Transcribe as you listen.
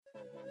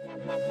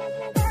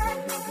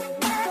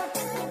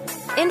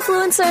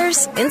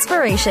Influencers,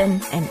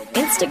 inspiration, and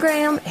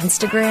Instagram.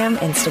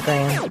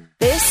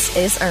 This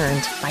is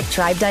Earned by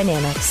Tribe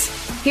Dynamics.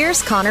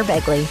 Here's Connor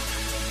Begley.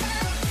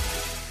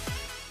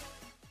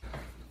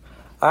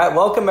 All right,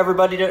 welcome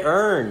everybody to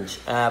Earned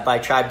by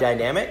Tribe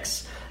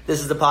Dynamics. This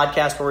is the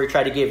podcast where we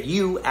try to give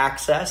you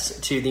access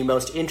to the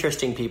most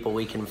interesting people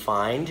we can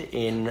find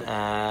in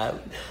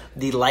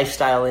the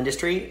lifestyle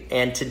industry.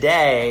 And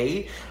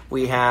today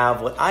we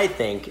have what I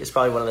think is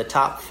probably one of the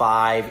top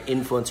 5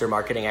 influencer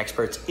marketing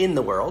experts in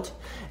the world.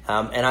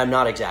 And I'm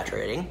not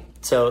exaggerating.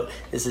 So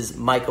this is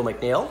Michael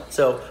McNeil.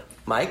 So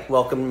Mike,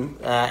 welcome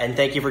and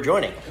thank you for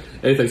joining.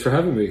 Hey, thanks for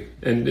having me.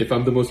 And if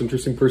I'm the most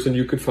interesting person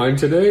you could find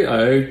today,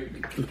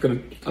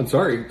 I'm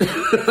sorry.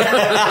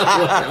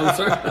 I'm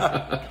sorry.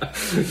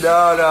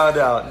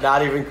 No,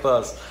 not even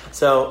close.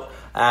 So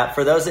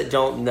for those that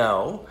don't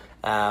know,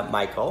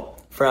 Michael,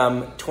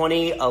 from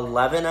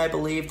 2011, I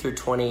believe, through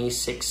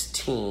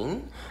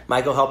 2016,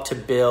 Michael helped to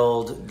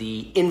build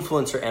the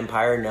influencer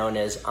empire known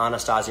as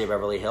Anastasia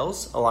Beverly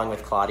Hills, along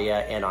with Claudia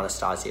and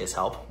Anastasia's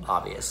help,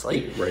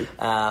 obviously. Right.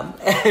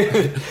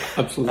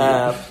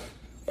 Absolutely.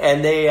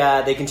 And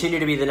they continue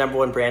to be the number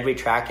 1 brand we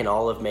track in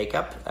all of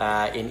makeup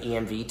in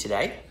EMV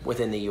today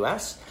within the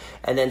U.S.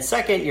 And then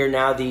second, you're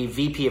now the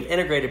VP of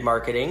Integrated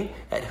Marketing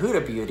at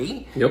Huda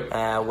Beauty,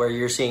 where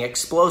you're seeing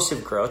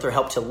explosive growth or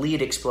help to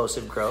lead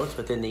explosive growth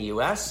within the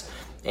U.S.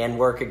 and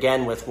work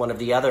again with one of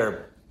the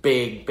other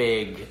big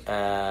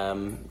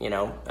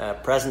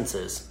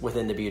presences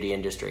within the beauty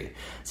industry.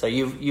 So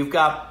you've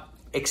got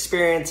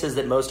experiences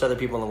that most other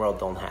people in the world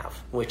don't have,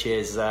 which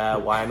is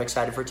why I'm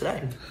excited for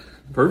today.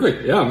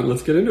 Perfect. Yeah,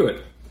 let's get into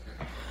it.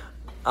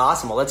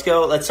 Awesome. Well, let's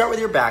go. Let's start with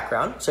your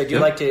background. So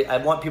I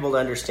want people to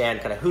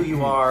understand kind of who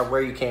you are,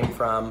 where you came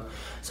from.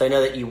 So I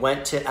know that you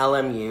went to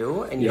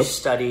LMU and you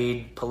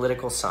studied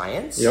political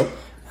science.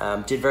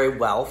 Did very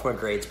well from a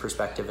grades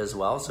perspective as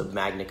well. So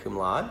magna cum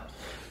laude.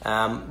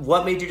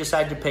 What made you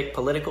decide to pick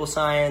political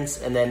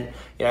science? And then,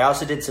 I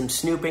also did some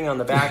snooping on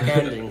the back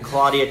end, and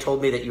Claudia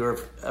told me that you were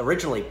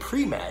originally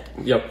pre-med,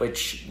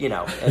 which,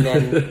 and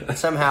then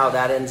somehow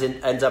that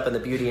ends up in the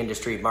beauty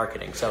industry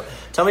marketing. So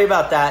tell me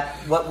about that.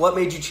 What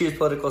made you choose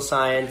political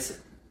science,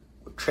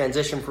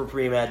 transition from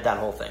pre-med, that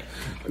whole thing?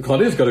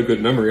 Claudia's got a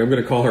good memory. I'm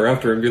going to call her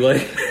after and be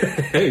like,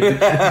 hey, good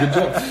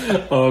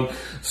job.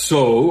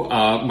 So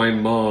my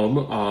mom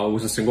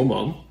was a single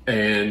mom,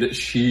 and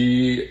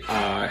she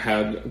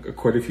had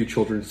quite a few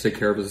children to take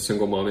care of as a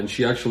single mom. And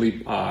she actually,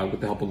 with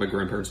the help of my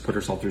grandparents, put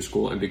herself through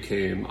school and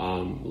became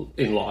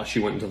in law. She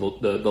went into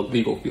the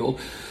legal field.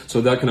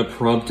 So that kind of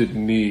prompted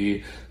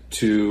me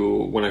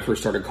to, when I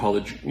first started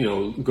college,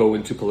 go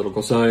into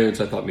political science.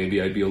 I thought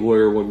maybe I'd be a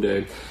lawyer one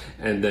day.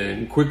 And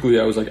then quickly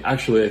I was like,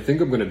 actually, I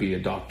think I'm going to be a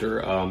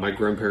doctor. My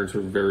grandparents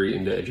were very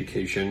into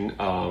education,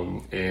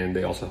 and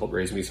they also helped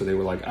raise me. So they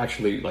were like,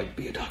 actually,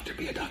 be a doctor.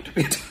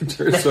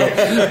 So,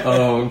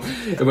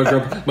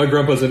 and my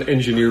grandpa's an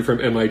engineer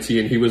from MIT,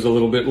 and he was a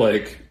little bit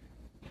like,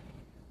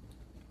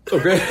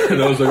 okay.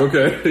 And I was like,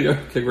 okay, yeah,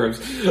 okay, rhymes.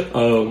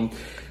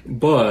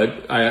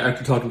 But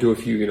after talking to a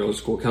few,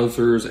 school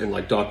counselors and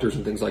doctors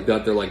and things like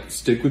that, they're like,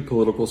 stick with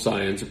political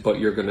science, but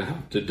you're going to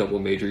have to double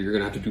major. You're going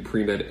to have to do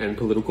pre-med and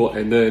political,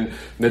 and then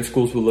med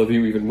schools will love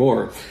you even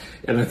more.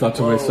 And I thought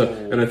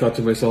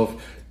to myself,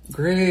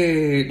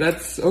 great,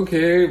 that's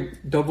okay,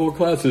 double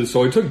classes.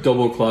 So I took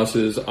double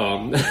classes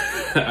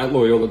at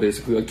Loyola,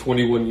 basically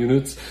 21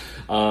 units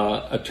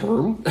a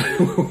term,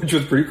 which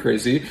was pretty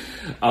crazy.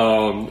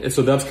 And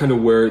so that's kind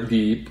of where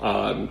the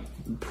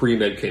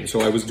pre-med came.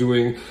 So I was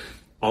doing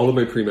all of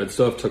my pre-med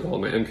stuff, took all of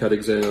my MCAT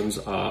exams,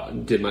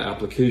 did my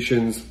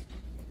applications,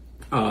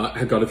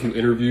 had got a few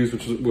interviews,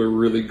 which were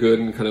really good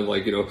and kind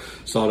of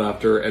sought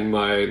after. And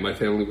my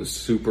family was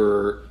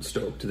super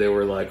stoked. They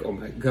were like, oh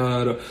my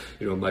God,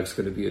 Mike's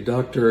going to be a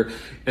doctor.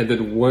 And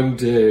then one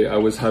day I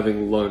was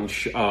having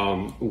lunch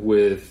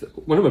with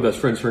one of my best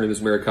friends. Her name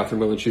is Mary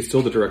Catherine Mellon. She's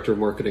still the director of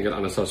marketing at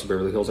Anastasia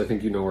Beverly Hills. I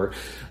think you know her.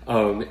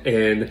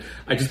 And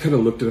I just kind of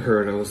looked at her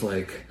and I was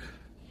like,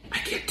 I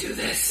can't do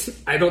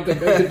this. I don't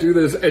think I can do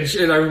this.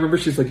 And I remember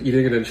she's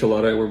eating an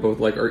enchilada, and we're both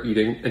are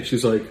eating, and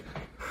she's like,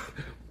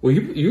 well,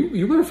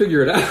 you better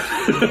figure it out.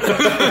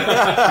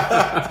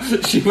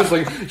 She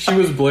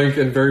was blank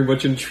and very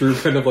much in true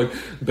kind of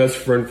best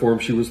friend form.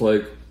 She was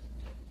like,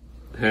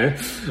 huh?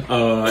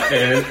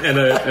 And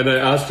I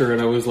asked her,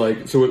 and I was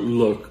like, so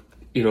look,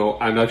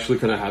 I'm actually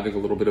kind of having a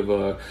little bit of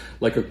a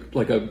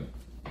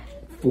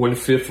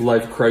 1/5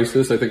 life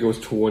crisis. I think it was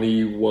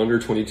 21 or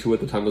 22 at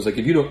the time. I was like,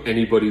 if you know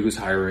anybody who's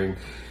hiring,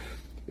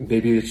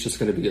 maybe it's just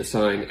going to be a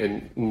sign.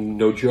 And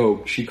no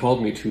joke, she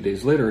called me 2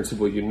 days later and said,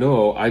 well,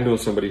 I know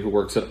somebody who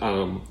works at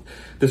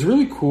this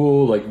really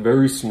cool,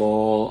 very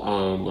small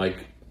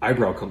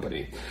eyebrow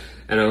company.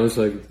 And I was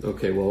like,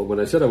 okay, well, when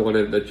I said I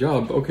wanted a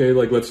job, okay,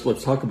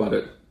 let's talk about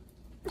it.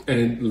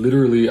 And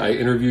literally I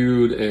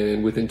interviewed,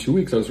 and within 2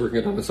 weeks I was working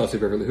at Anastasia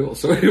Beverly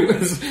Hills. So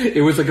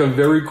it was a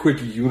very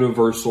quick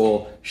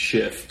universal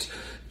shift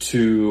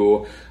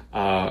to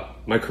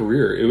my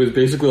career. It was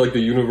basically like the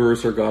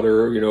universe or God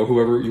or,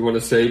 whoever you want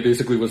to say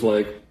basically was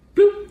like,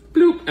 bloop,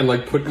 bloop, and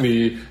like put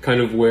me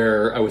kind of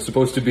where I was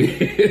supposed to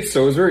be.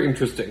 So it was very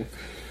interesting.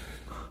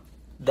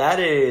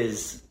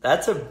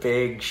 That's a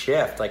big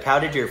shift. Like, how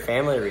did your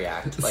family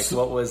react? Like,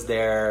 what was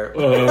their,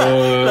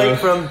 like,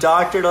 from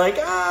doctor to like,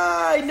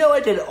 I know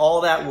I did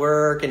all that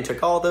work and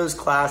took all those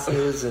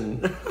classes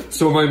and.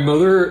 So my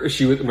mother's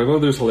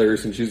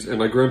hilarious, and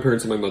my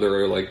grandparents and my mother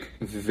are like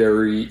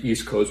very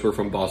East Coast. We're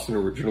from Boston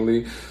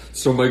originally.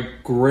 So my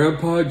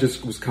grandpa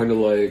just was kind of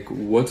like,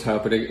 what's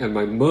happening? And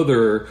my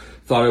mother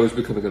thought I was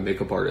becoming a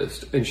makeup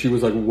artist. And she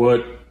was like,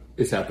 what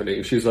is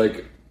happening? She's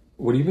like,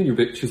 what do you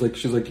mean she's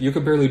like, you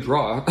can barely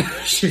draw.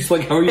 She's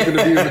like, how are you going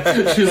to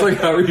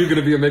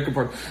be a makeup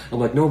artist? I'm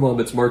like, no, Mom,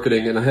 it's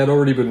marketing. And I had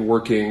already been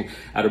working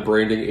at a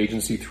branding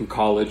agency through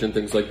college and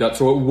things like that.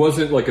 So it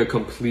wasn't a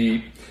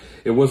complete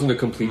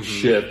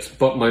shift,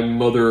 but my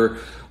mother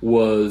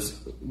was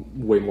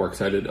way more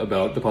excited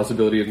about the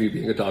possibility of me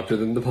being a doctor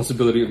than the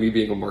possibility of me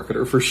being a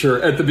marketer, for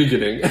sure, at the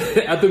beginning.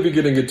 At the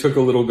beginning, it took a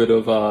little bit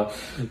of,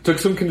 took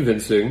some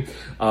convincing.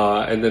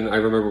 And then I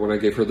remember when I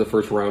gave her the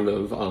first round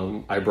of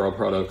eyebrow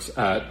products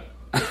at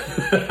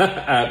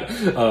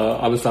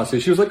Anastasia,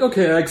 she was like,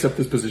 okay, I accept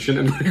this position,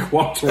 and like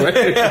walked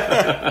away.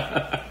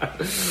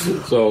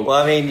 So,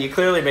 well, I mean, you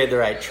clearly made the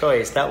right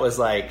choice. That was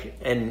like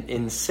an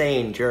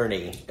insane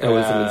journey. It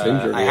was an insane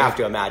journey. I have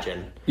to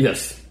imagine.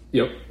 Yes.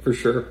 Yep, for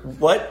sure.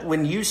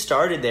 When you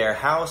started there,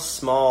 how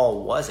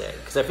small was it?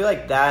 Because I feel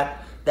like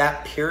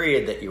that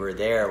period that you were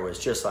there was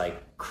just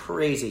like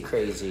crazy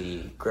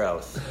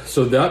growth.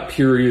 So that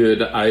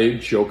period I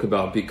joke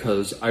about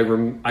because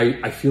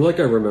I feel like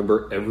I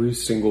remember every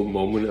single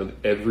moment of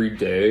every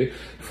day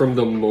from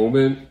the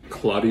moment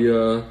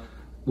Claudia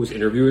was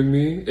interviewing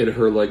me in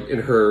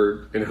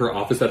her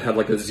office that had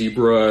like a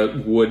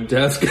zebra wood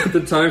desk at the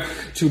time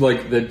to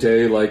like the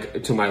day,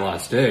 like to my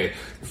last day,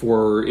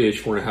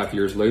 4.5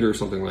 years later,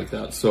 something like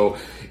that. So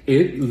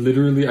it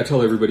literally, I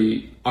tell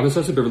everybody,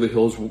 Anastasia Beverly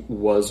Hills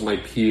was my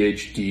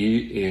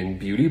PhD in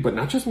beauty, but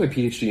not just my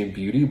PhD in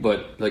beauty,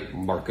 but like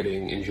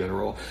marketing in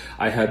general.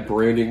 I had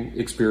branding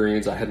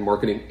experience, I had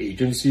marketing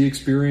agency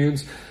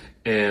experience,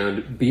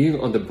 and being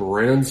on the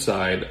brand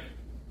side,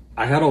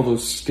 I had all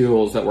those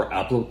skills that were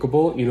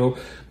applicable,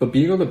 but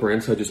being on the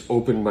brand side just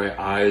opened my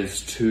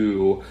eyes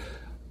to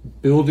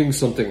building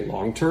something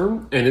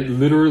long-term. And it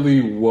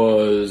literally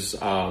was,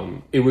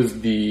 it was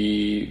one of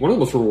the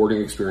most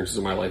rewarding experiences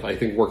of my life. I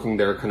think working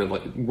there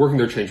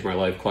changed my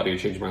life. Claudia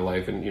changed my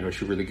life, and,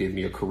 she really gave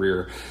me a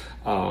career.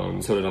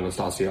 So did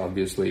Anastasia,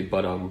 obviously,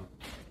 but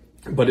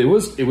it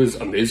was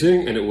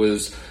amazing, and it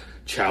was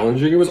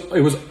challenging. It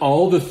was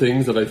all the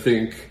things that I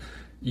think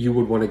you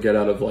would want to get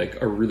out of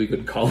like a really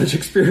good college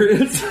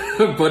experience,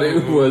 but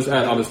it was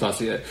at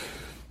Anastasia.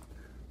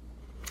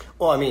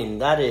 Well, I mean,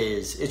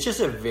 it's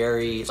just a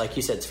very, like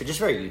you said, it's just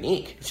very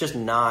unique. It's just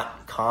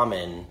not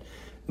common.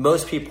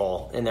 Most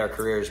people in their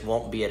careers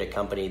won't be at a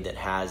company that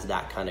has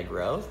that kind of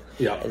growth.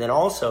 Yeah. And then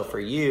also for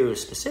you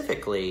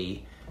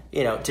specifically,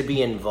 to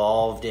be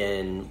involved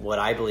in what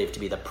I believe to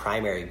be the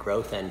primary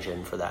growth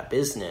engine for that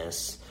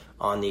business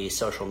on the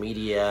social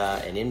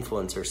media and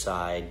influencer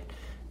side,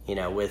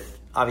 with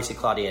obviously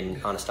Claudia and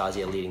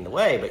Anastasia leading the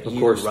way, but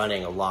you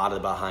running a lot of the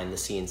behind the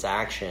scenes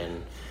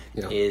action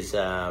is,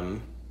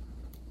 and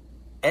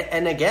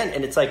again,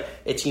 and it's like,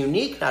 it's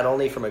unique not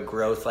only from a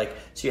growth, like,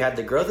 so you had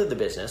the growth of the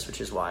business,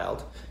 which is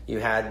wild. You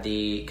had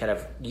the kind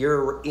of,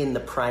 you're in the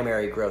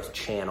primary growth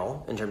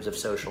channel in terms of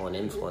social and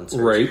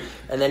influencers. Right.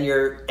 And then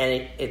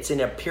it's in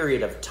a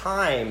period of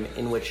time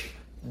in which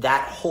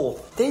that whole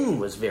thing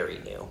was very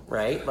new,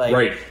 right? Like,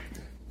 right.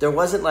 There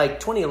wasn't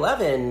like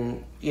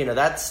 2011,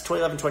 that's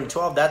 2011,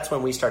 2012. That's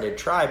when we started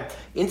Tribe.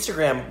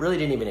 Instagram really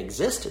didn't even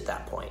exist at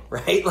that point,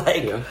 right?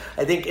 Like,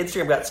 I think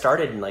Instagram got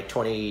started in like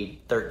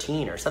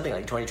 2013 or something,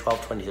 like 2012,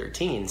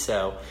 2013.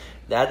 So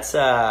that's,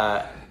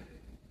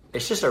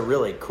 it's just a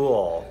really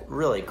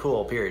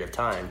cool period of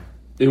time.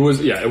 It was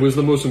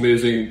the most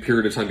amazing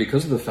period of time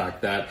because of the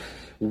fact that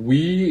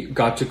we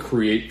got to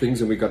create things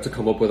and we got to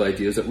come up with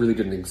ideas that really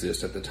didn't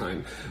exist at the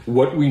time.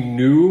 What we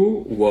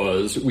knew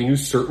was, we knew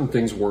certain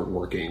things weren't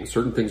working.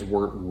 Certain things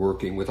weren't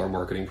working with our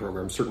marketing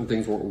program. Certain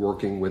things weren't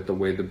working with the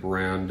way the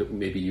brand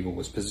maybe even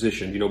was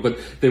positioned, but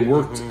they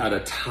worked at a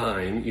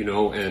time,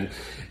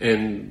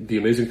 and the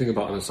amazing thing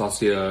about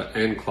Anastasia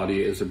and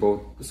Claudia is they're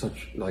both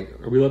such, like,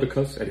 are we allowed to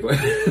cuss? Anyway.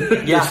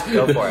 Yeah,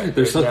 go for it.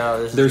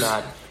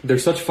 They're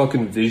such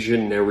fucking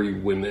visionary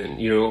women,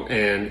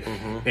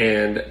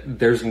 and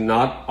there's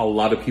not a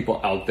lot of people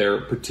out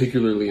there,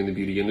 particularly in the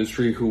beauty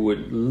industry, who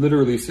would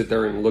literally sit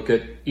there and look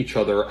at each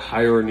other,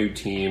 hire a new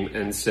team,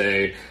 and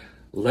say,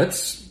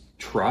 let's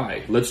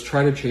try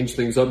to change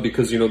things up,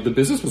 because, the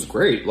business was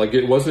great. Like,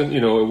 it wasn't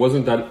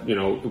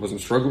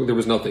struggling. There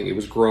was nothing. It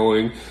was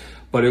growing,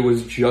 but it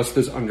was just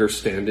this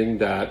understanding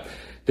that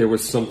there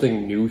was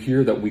something new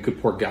here, that we could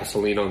pour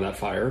gasoline on that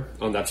fire,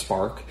 on that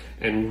spark,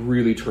 and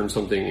really turn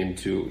something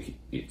into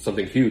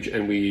something huge.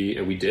 And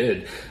we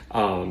did.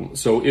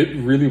 So it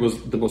really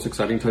was the most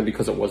exciting time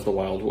because it was the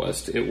Wild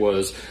West. It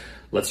was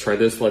let's try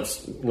this,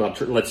 let's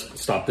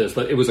stop this.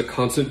 But it was a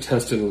constant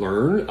test and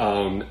learn,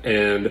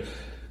 and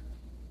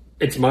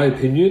it's my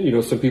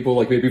opinion. Some people,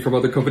 like maybe from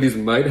other companies,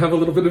 might have a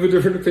little bit of a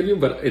different opinion,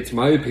 but it's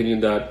my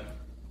opinion that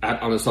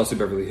at Anastasia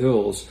Beverly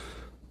Hills,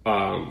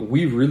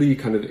 we really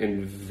kind of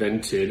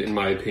invented, in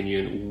my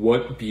opinion,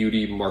 what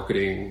beauty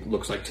marketing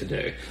looks like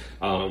today,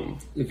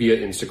 via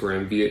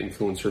Instagram, via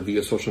influencer,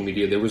 via social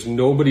media. There was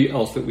nobody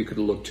else that we could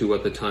look to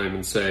at the time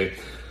and say,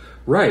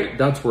 right,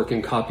 that's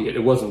working, copy it.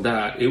 It wasn't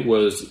that. It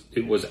was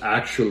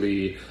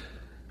actually,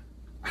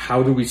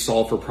 how do we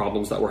solve for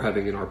problems that we're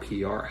having in our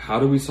PR?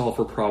 How do we solve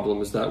for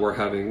problems that we're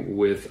having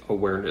with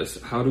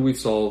awareness? How do we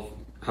solve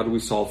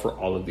for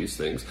all of these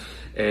things?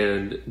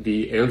 And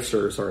the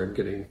answer, sorry, I'm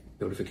getting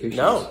notifications.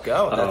 No,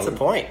 go. That's the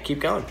point. Keep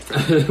going.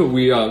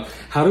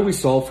 How do we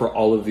solve for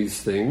all of these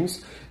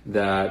things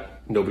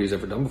that nobody's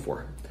ever done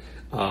before?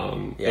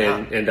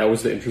 And that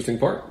was the interesting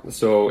part.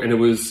 So, and it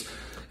was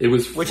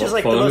which is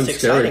like the most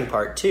exciting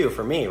part too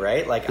for me,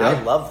 right? Like, yeah.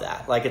 I love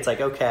that. Like, it's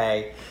like,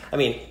 okay, I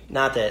mean,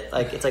 not that,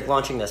 like, it's like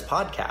launching this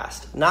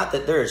podcast. Not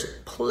that there's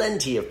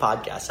plenty of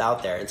podcasts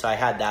out there, and so I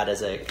had that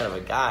as a kind of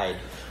a guide.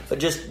 But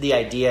just the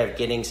idea of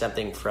getting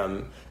something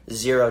from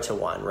 0 to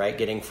 1, right?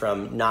 Getting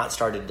from not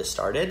started to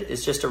started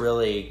is just a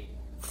really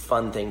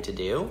fun thing to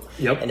do.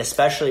 Yep. And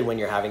especially when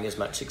you're having as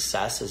much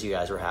success as you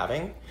guys were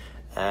having.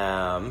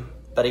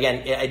 But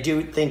again, I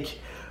do think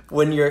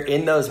when you're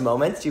in those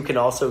moments, you can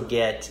also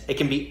it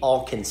can be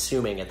all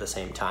consuming at the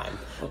same time.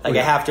 Like,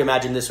 I have to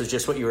imagine this was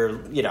just what you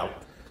were,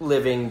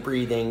 living,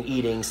 breathing,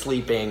 eating,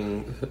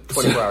 sleeping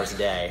 24 hours a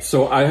day.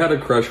 So I had a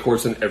crash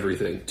course in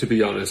everything, to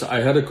be honest.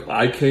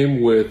 I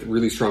came with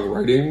really strong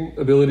writing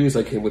abilities.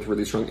 I came with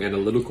really strong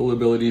analytical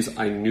abilities.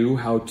 I knew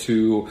how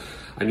to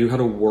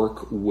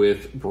work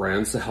with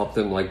brands to help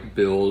them like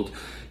build,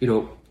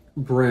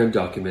 brand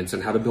documents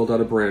and how to build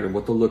out a brand and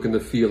what the look and the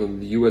feel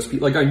and the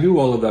USP. Like, I knew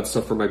all of that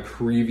stuff from my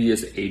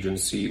previous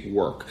agency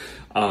work.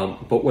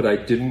 But what I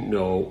didn't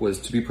know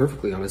was, to be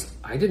perfectly honest,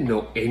 I didn't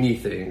know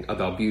anything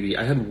about beauty.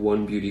 I had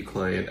one beauty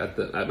client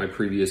at my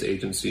previous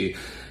agency,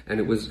 and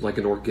it was like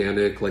an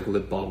organic, like,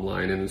 lip balm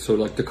line. And so,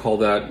 like, to call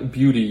that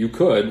beauty, you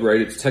could, right?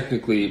 It's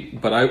technically,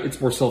 but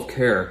it's more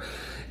self-care.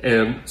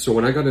 And so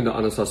when I got into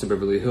Anastasia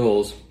Beverly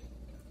Hills,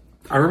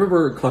 I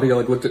remember Claudia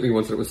looked at me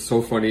once and it was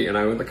so funny, and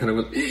I went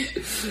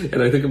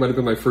and I think it might have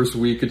been my first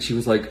week, and she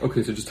was like,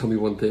 okay, so just tell me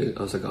one thing.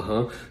 I was like,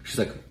 uh-huh. She's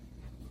like,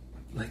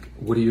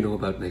 what do you know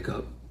about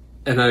makeup?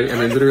 And I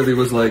literally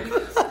was like,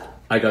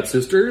 I got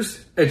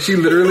sisters. And she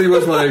literally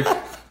was like,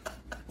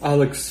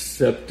 I'll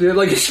accept it.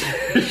 Like, she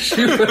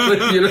was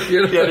like, you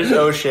had a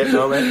no shit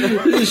moment.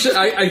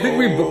 I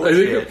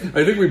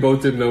think we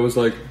both didn't know. I was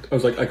like,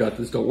 I got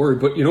this, don't worry.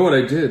 But you know what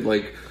I did?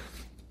 Like,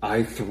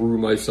 I threw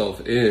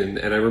myself in,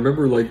 and I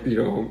remember, like,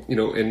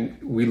 and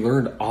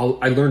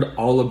I learned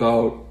all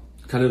about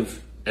kind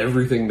of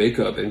everything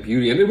makeup and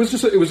beauty, and it was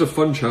a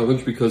fun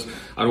challenge because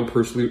I don't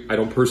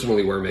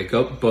personally wear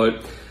makeup,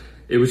 but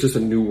it was just a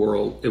new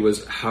world. It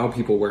was how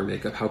people wear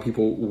makeup, how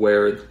people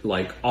wear,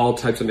 like, all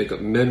types of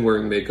makeup, men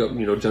wearing makeup,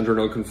 gender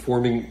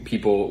non-conforming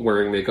people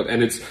wearing makeup,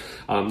 and it's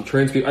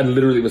trans people.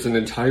 It was an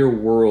entire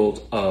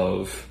world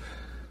of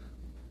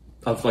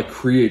like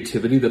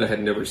creativity that I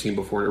had never seen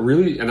before.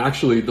 And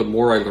actually, the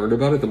more I learned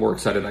about it, the more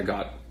excited I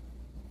got.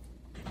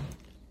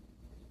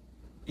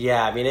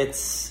 Yeah, I mean,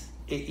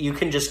 you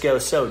can just go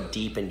so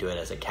deep into it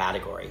as a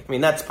category. I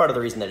mean, that's part of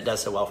the reason that it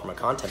does so well from a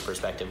content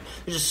perspective.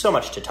 There's just so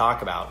much to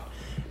talk about.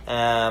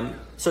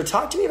 So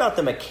talk to me about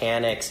the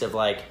mechanics of,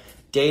 like,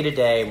 day to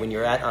day when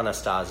you're at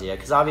Anastasia,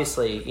 because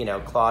obviously,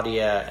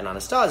 Claudia and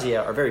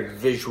Anastasia are very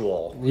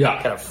visual,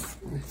 kind of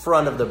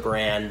front of the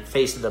brand,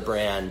 face of the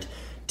brand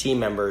team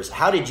members.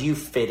 How did you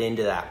fit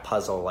into that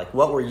puzzle? Like,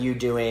 what were you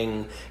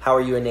doing? How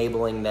are you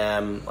enabling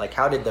them? Like,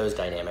 how did those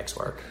dynamics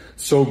work?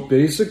 So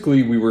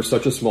basically, we were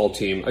such a small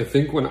team. I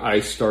think when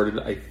I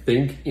started,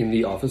 in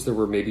the office there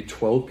were maybe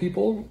 12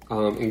 people,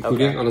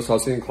 including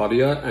Anastasia and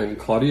Claudia. And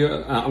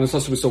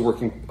Anastasia was still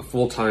working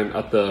full time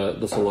at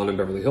the salon in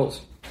Beverly Hills.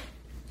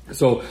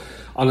 So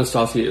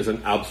Anastasia is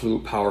an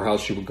absolute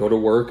powerhouse. She would go to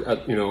work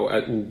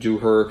and do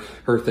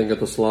her thing at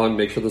the salon,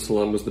 make sure the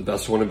salon was the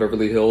best one in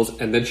Beverly Hills,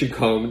 and then she'd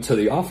come to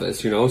the office,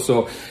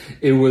 So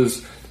it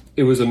was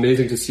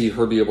amazing to see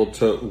her be able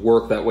to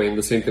work that way, and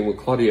the same thing with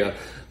Claudia.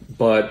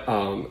 But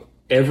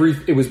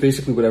it was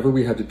basically whatever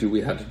we had to do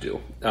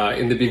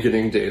in the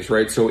beginning days,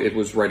 right? So it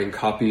was writing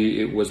copy,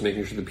 it was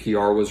making sure the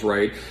PR was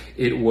right,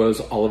 it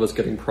was all of us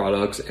getting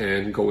products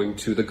and going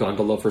to the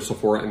gondola for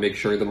Sephora and make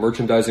sure the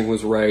merchandising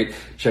was right,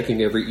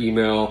 checking every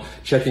email,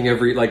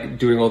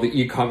 doing all the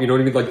e-com, you know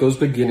what I mean? Like, those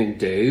beginning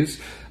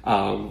days,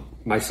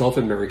 myself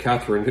and Mary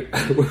Catherine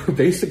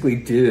basically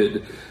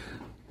did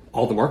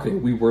all the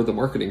marketing. We were the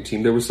marketing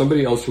team. There was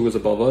somebody else who was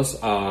above us,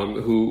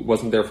 who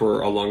wasn't there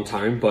for a long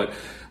time, but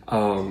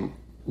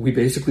we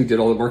basically did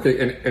all the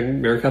marketing, and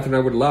Mary Catherine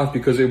and I would laugh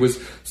because it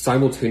was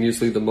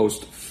simultaneously the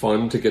most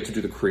fun to get to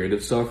do the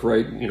creative stuff,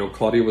 right? You know,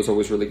 Claudia was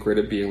always really great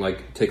at being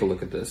like, take a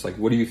look at this. Like,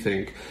 what do you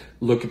think?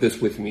 Look at this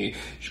with me.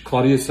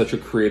 Claudia is such a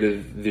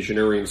creative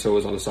visionary, and so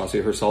is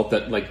Anastasia herself,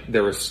 that like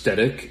their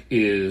aesthetic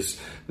is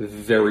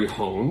very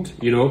honed,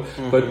 you know,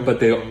 but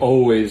they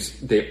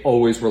always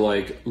were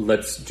like,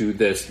 let's do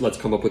this. Let's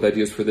come up with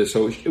ideas for this.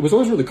 So it was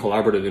always really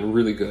collaborative and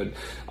really good.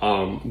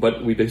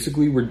 But we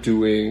basically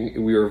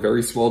we were a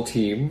very small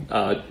team,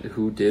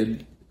 who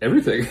did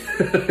everything.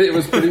 It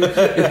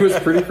was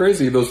pretty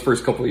crazy those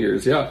first couple of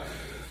years. Yeah.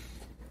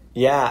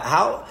 Yeah.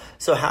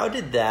 How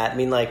did that, I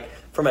mean, like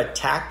from a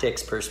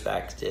tactics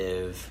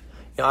perspective,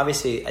 you know,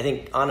 obviously I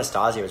think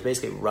Anastasia was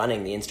basically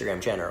running the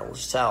Instagram channel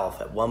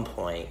herself at one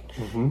point.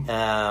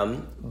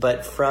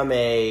 But from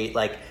a,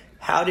 like,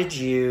 how did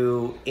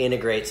you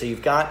integrate? So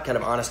you've got kind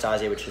of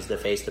Anastasia, which is the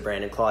face of the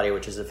brand, and Claudia,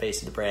 which is the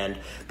face of the brand.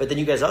 But then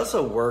you guys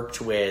also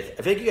worked with,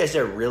 I think you guys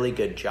did a really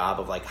good job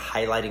of like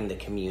highlighting the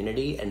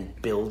community and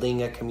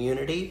building a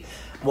community.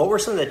 What were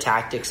some of the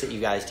tactics that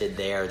you guys did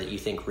there that you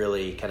think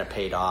really kind of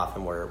paid off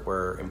and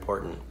were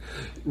important?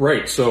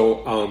 Right.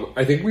 So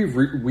I think we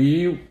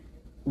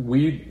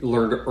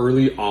learned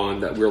early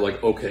on that we were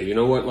like, okay, you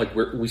know what? Like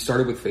we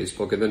started with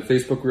Facebook, and then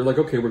Facebook, we were like,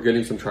 okay, we're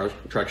getting some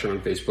traction on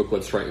Facebook.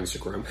 Let's try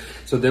Instagram.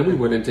 So then we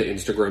went into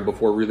Instagram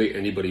before really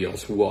anybody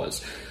else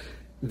was.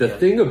 The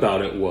thing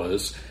about it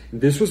was,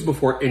 this was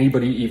before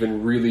anybody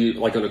even really,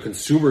 like on a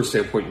consumer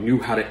standpoint, knew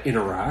how to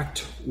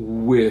interact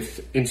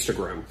with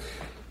Instagram.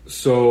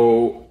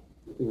 So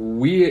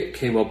we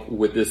came up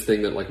with this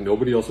thing that like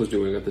nobody else was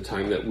doing at the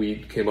time, that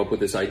we came up with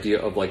this idea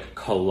of like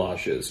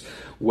collages,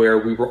 where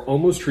we were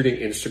almost treating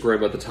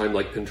Instagram at the time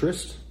like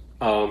Pinterest.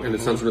 And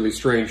it sounds really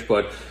strange,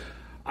 but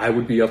I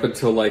would be up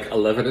until like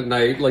 11 at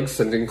night, like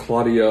sending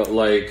Claudia,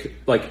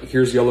 like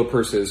here's yellow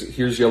purses,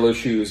 here's yellow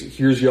shoes,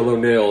 here's yellow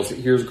nails,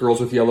 here's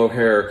girls with yellow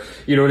hair.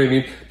 You know what I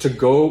mean? To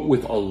go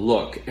with a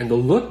look. And the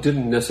look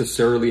didn't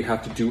necessarily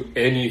have to do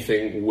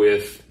anything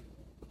with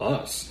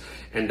us.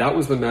 And that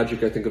was the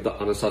magic, I think, of the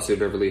Anastasia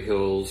Beverly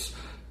Hills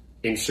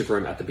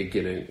Instagram at the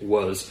beginning,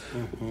 was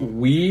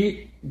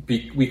we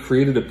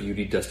created a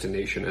beauty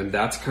destination. And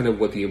that's kind of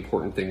what the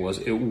important thing was.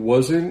 It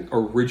wasn't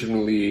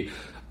originally,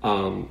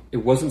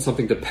 it wasn't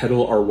something to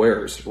peddle our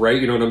wares, right?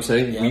 You know what I'm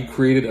saying? Yeah. We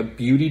created a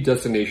beauty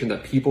destination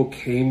that people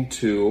came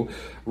to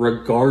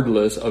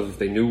regardless of if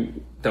they knew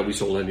that we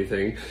sold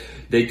anything.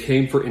 They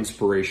came for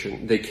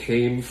inspiration. They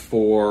came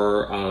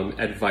for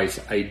advice,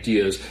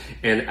 ideas.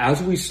 And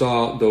as we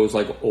saw those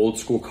like old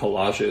school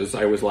collages,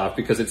 I always laugh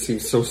because it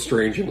seems so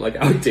strange and like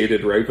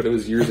outdated, right? But it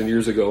was years and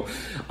years ago.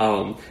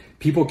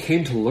 People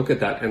came to look at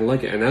that and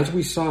like it. And as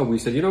we saw, we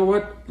said, you know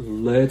what?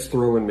 Let's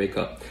throw in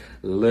makeup.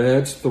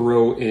 Let's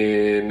throw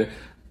in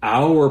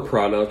our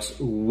products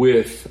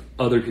with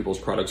other people's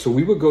products. So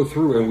we would go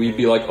through and we'd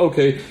be like,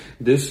 okay,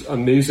 this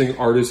amazing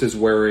artist is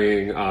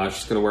wearing,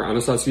 she's going to wear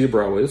Anastasia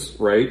Brow Wiz,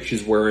 right?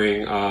 She's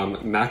wearing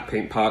MAC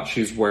Paint Pot.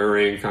 She's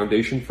wearing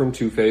foundation from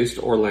Too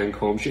Faced or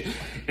Lancome.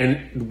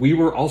 And we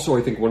were also,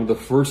 I think, one of the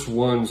first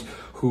ones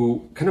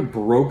who kind of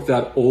broke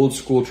that old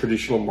school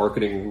traditional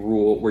marketing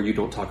rule where you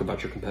don't talk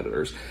about your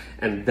competitors.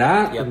 And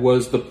that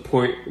was the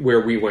point where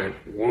we went,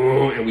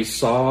 whoa, and we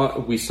saw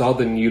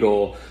the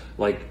needle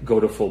like go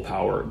to full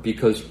power,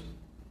 because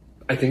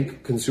I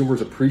think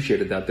consumers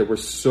appreciated that. It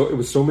was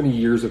so many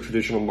years of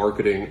traditional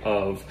marketing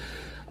of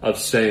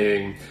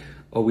saying,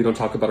 oh, we don't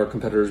talk about our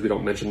competitors, we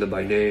don't mention them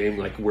by name,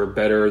 like we're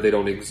better, they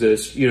don't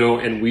exist, you know,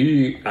 and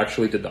we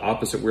actually did the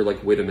opposite. We're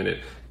like, wait a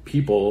minute,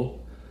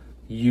 people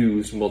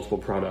use multiple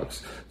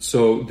products.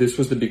 So this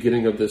was the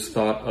beginning of this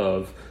thought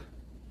of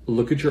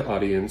look at your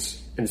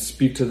audience and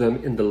speak to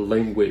them in the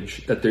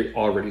language that they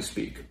already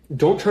speak.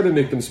 Don't try to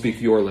make them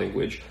speak your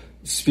language.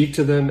 Speak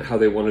to them how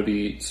they want to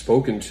be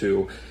spoken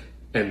to.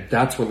 And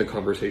that's when the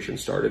conversation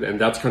started. And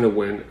that's kind of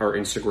when our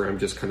Instagram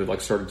just kind of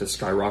like started to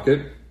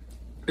skyrocket.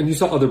 And you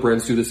saw other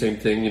brands do the same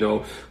thing, you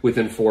know,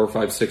 within 4 or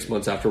 5, 6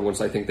 months afterwards.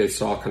 I think they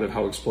saw kind of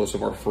how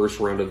explosive our first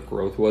round of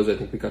growth was. I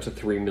think we got to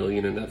 3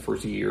 million in that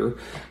first year,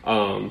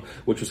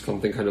 which was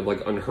something kind of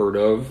like unheard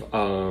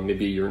of,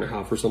 maybe a year and a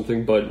half or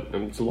something, but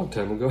it's a long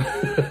time ago.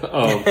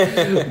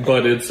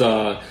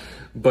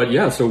 But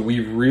yeah, so we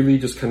really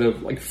just kind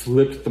of like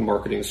flipped the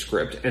marketing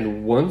script.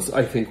 And once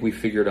I think we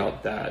figured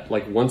out that,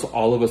 like once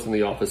all of us in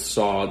the office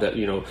saw that,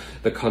 you know,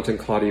 the content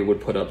Claudia would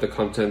put up, the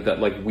content that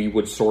like we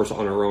would source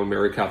on our own,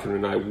 Mary Catherine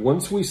and I,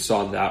 once we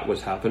saw that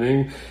was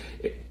happening,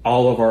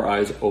 all of our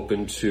eyes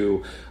opened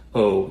to,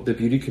 oh, the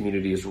beauty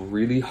community is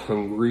really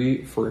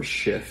hungry for a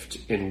shift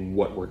in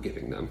what we're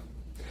giving them.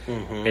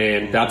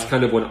 And that's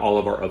kind of when all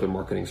of our other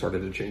marketing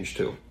started to change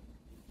too.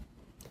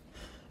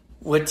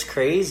 What's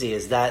crazy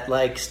is that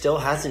like still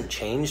hasn't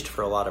changed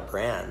for a lot of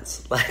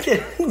brands. Like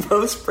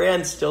most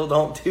brands still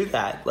don't do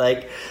that.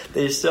 Like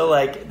there's still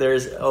like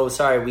oh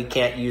sorry, we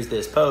can't use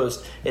this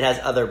post. It has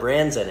other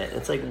brands in it.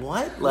 It's like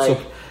what? Like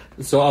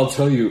so I'll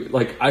tell you,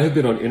 like I have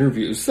been on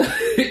interviews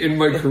in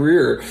my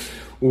career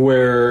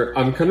where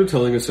I'm kind of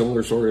telling a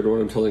similar story to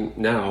what I'm telling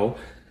now.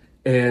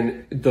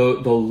 And the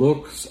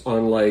looks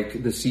on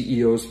like the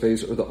CEO's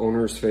face or the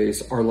owner's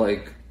face are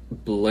like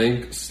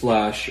blank /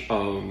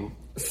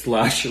 /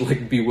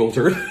 like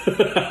bewildered.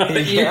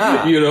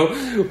 Yeah. You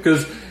know,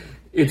 because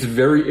it's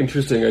very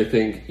interesting, I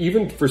think,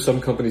 even for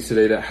some companies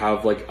today to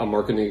have like a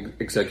marketing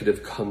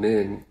executive come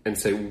in and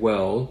say,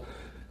 well,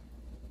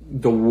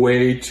 the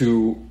way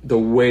to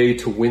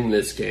win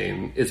this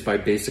game is by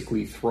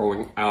basically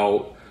throwing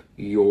out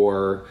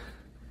your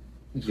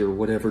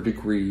whatever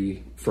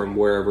degree from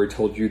wherever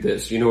told you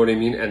this, you know what I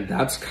mean? And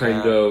that's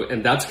kind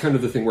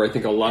of the thing where I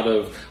think a lot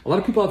of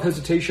people have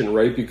hesitation,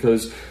 right?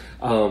 Because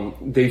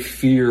they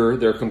fear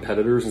their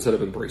competitors instead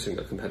of embracing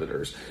their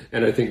competitors.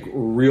 And I think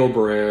real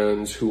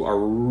brands who are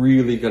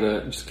really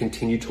gonna just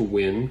continue to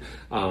win,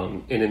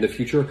 and in the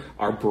future,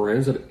 are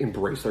brands that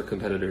embrace their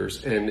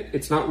competitors. And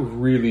it's not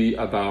really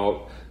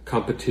about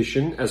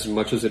competition as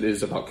much as it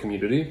is about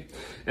community.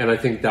 And I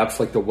think that's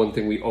like the one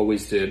thing we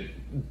always did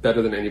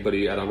better than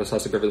anybody at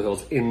Anastasia Beverly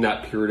Hills in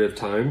that period of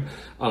time,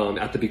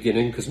 at the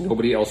beginning, because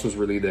nobody else was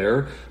really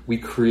there. We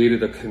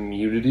created a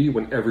community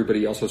when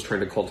everybody else was trying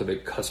to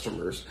cultivate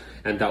customers,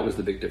 and that was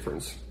the big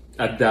difference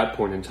at that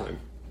point in time.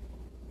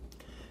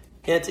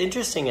 Yeah, it's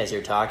interesting as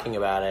you're talking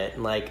about it.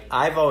 Like,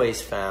 I've always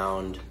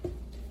found,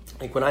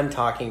 like, when I'm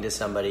talking to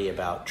somebody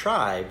about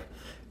Tribe,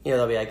 you know,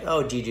 they'll be like,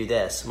 oh, do you do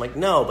this? I'm like,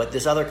 no, but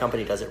this other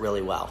company does it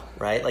really well,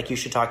 right? Like, you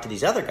should talk to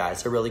these other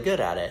guys. They're really good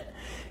at it.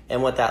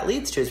 And what that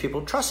leads to is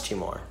people trust you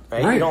more,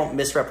 right? You don't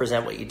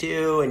misrepresent what you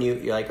do, and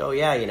you're like, oh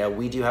yeah, you know,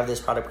 we do have this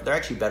product, but they're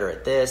actually better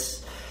at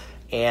this.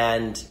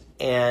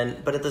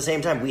 But at the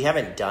same time, we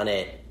haven't done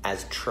it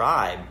as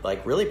Tribe,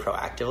 like really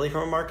proactively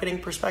from a marketing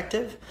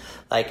perspective.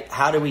 Like,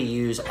 how do we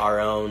use our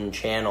own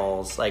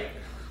channels, like,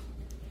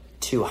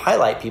 to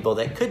highlight people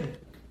that could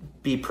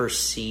be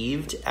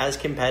perceived as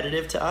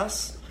competitive to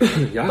us,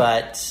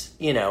 but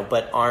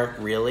aren't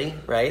really,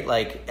 right?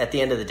 Like, at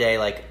the end of the day,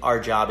 like, our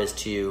job is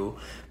to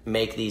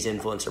make these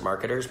influencer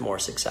marketers more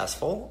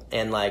successful.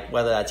 And like,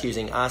 whether that's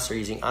using us or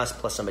using us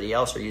plus somebody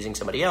else or using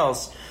somebody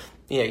else,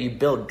 you know, you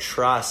build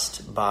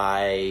trust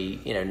by,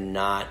 you know,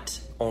 not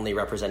only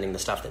representing the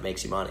stuff that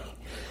makes you money.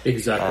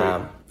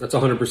 Exactly. That's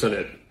 100%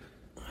 it.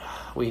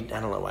 I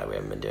don't know why we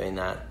haven't been doing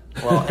that.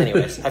 Well,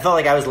 anyways, I felt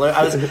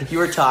like you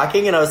were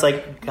talking and I was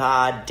like,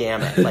 God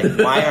damn it. Like,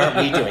 why aren't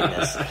we doing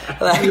this?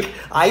 Like,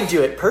 I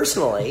do it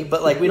personally,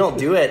 but like, we don't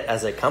do it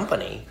as a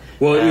company.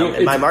 Well, you know,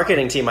 and my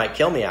marketing team might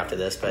kill me after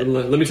this, but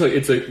let me tell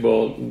you,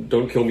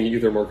 don't kill me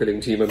either,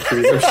 marketing team. I'm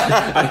sure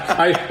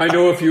I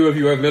know a few of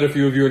you. I've met a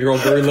few of you, and you're all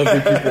very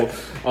lovely people.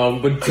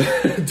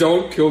 But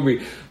don't kill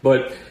me.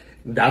 But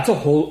that's a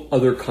whole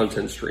other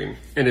content stream,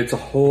 and it's a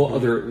whole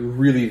other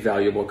really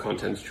valuable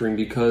content stream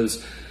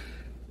because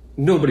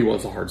nobody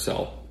wants a hard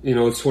sell. You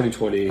know, it's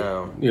 2020.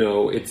 You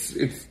know, it's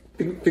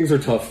things are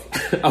tough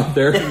out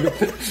there.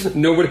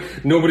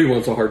 Nobody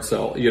wants a hard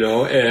sell. You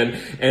know,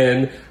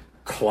 and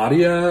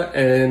Claudia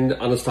and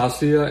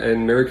Anastasia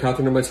and Mary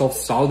Catherine and myself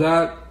saw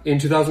that in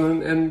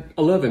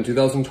 2011,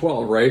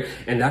 2012, right?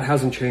 And that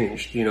hasn't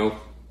changed, you know.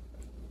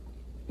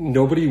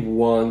 Nobody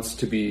wants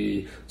to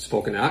be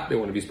spoken at. They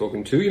want to be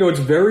spoken to. You know, it's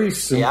very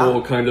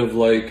simple, kind of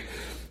like,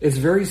 it's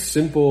very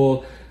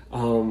simple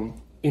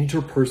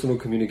interpersonal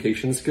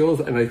communication skills.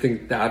 And I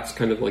think that's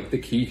kind of like the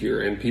key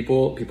here. And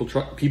people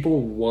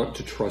want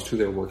to trust who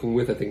they're working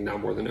with, I think, now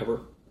more than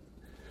ever.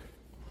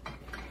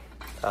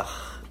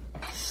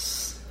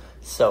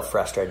 So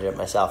frustrated at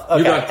myself.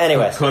 Okay,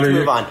 anyways, Connor, let's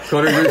move on.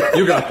 Connor,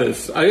 you got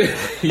this.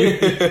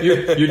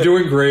 You're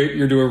doing great.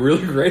 You're doing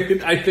really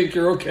great. I think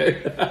you're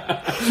okay.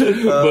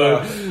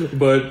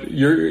 But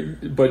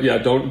yeah,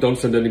 don't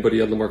send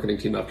anybody on the marketing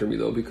team after me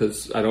though,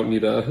 because I don't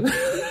need a.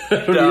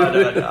 No,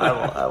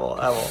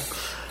 I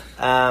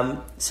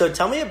will. So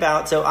tell me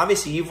about. So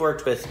obviously, you've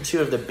worked with two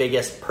of the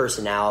biggest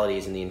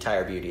personalities in the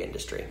entire beauty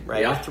industry,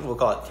 right? Yeah. We'll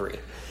call it three.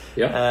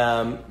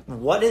 Yeah.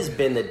 What has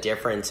been the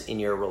difference in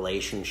your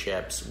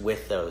relationships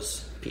with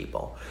those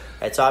people?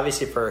 It's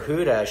obviously for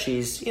Huda,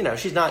 she's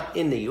not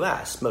in the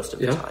U.S. most of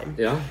the time.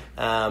 Yeah.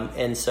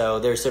 And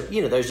so there's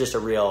just a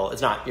real.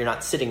 It's not, you're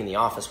not sitting in the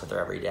office with her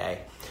every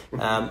day.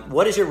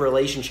 What has your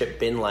relationship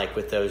been like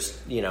with those,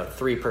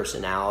 three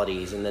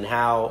personalities, and then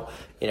how's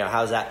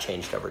that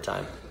changed over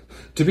time?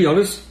 To be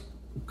honest,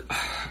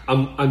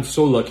 I'm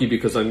so lucky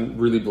because I'm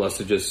really blessed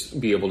to just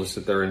be able to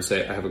sit there and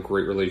say I have a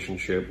great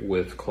relationship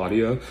with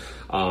Claudia.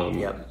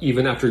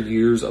 Even after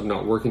years of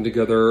not working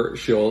together,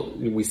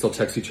 we still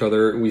text each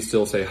other, we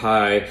still say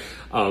hi.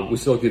 We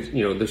still get,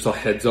 there's still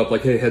heads up,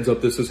 like, hey, heads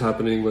up, this is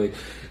happening. Like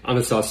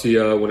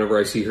Anastasia, whenever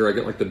I see her, I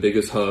get like the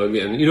biggest hug,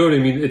 and you know what I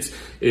mean?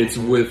 It's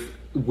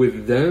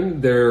with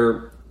them,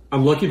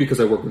 I'm lucky because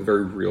I work with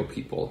very real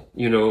people,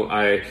 and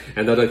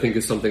that I think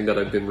is something that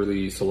I've been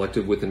really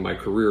selective with in my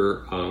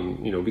career,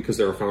 because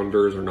there are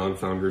founders or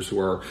non-founders who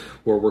are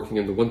working.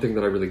 And the one thing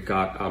that I really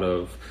got out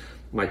of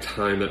my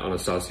time at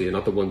Anastasia,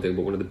 not the one thing,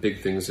 but one of the big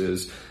things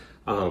is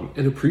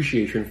an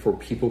appreciation for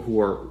people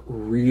who are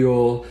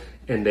real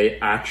and they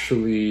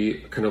actually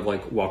kind of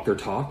like walk their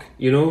talk,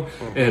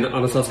 And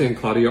Anastasia and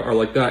Claudia are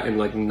like that, and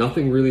like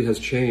nothing really has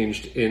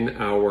changed in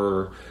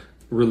our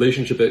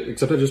relationship,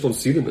 except I just don't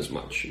see them as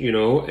much, you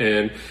know.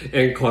 And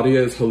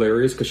Claudia is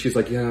hilarious because she's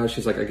like,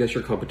 I guess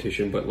you're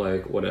competition, but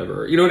like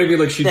whatever, you know what I mean?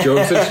 Like she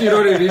jokes, and, you know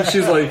what I mean?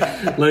 She's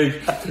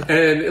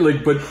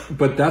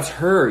but that's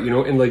her, you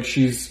know. And like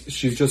she's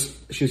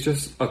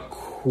just a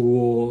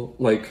cool,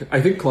 like, I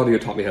think Claudia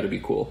taught me how to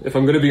be cool, if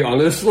I'm going to be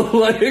honest.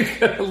 like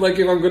if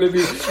I'm going to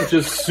be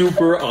just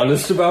super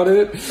honest about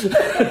it.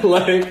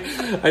 Like,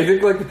 I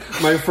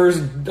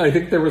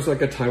think there was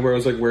like a time where I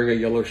was like wearing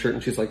a yellow shirt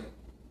and she's like,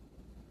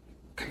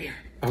 come here.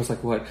 I was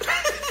like, what?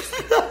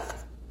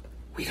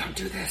 We don't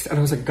do this. And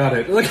I was like, got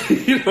it. Like,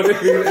 you know what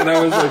I mean? And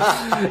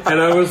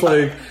I was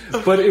like,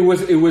 but it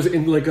was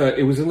in like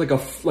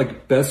a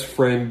best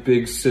friend,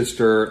 big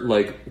sister,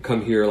 like,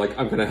 come here, like,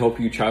 I'm going to help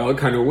you child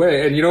kind of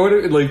way. And you know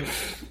what?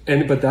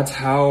 But that's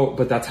how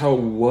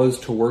it was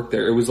to work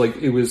there. It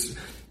was,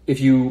 if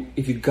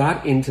you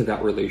got into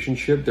that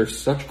relationship, they're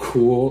such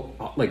cool,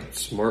 like,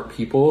 smart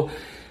people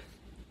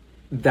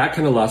that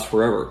kind of lasts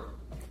forever.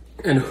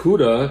 And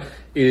Huda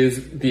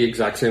is the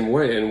exact same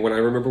way. And when I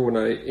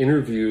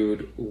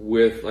interviewed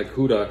with like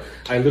Huda,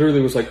 I literally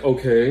was like,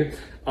 okay,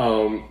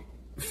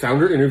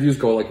 founder interviews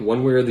go like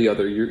one way or the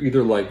other. You're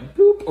either like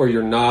boop or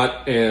you're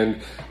not.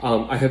 And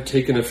I have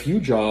taken a few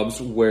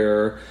jobs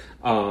where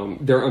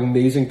they're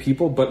amazing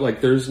people, but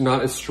like there's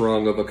not as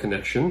strong of a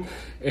connection.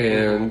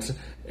 And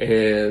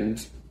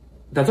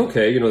that's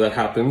okay, you know, that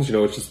happens, you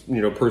know, it's just,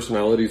 you know,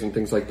 personalities and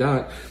things like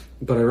that.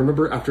 But I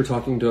remember after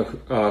talking to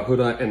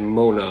Huda and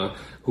Mona,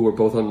 who were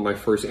both on my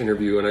first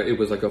interview, and it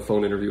was like a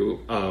phone interview,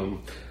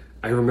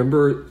 I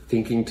remember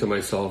thinking to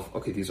myself,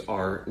 okay, these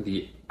are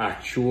the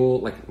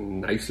actual, like,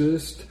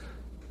 nicest,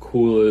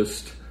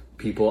 coolest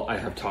people I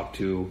have talked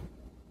to,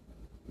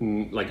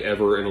 like,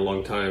 ever in a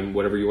long time,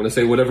 whatever you want to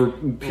say, whatever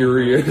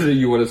period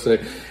you want to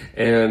say.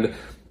 And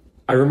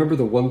I remember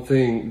the one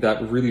thing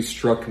that really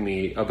struck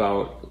me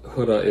about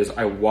Huda is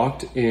I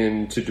walked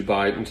into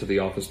Dubai, into the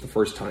office the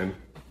first time.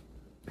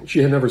 She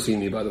had never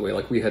seen me, by the way,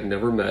 like we had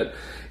never met.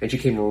 And she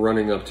came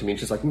running up to me and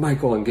she's like,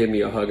 Michael, and gave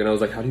me a hug. And I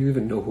was like, how do you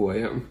even know who I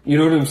am? You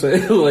know what I'm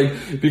saying?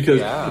 Like, because,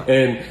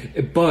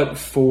 but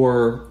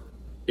for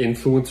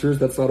influencers,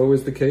 that's not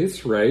always the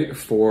case, right?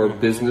 For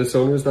business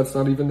owners, that's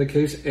not even the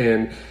case.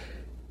 And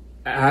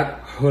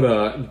at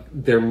Huda,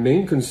 their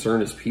main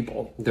concern is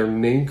people. Their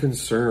main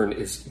concern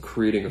is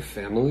creating a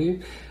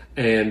family.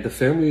 And the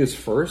family is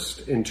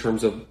first in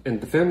terms of, and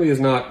the family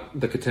is not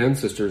the Katan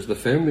sisters. The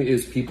family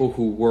is people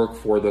who work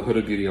for the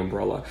Huda Beauty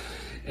umbrella.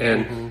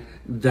 And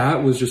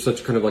that was just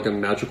such kind of like a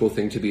magical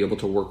thing to be able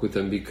to work with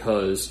them,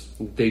 because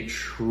they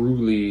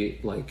truly,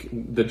 like,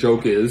 the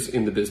joke is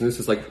in the business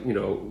is like, you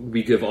know,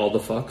 we give all the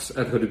fucks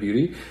at Huda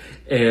Beauty.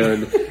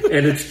 And,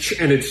 and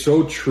it's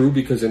so true,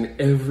 because in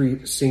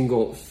every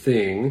single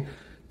thing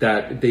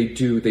that they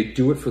do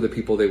it for the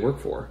people they work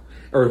for.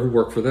 Or who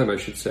work for them, I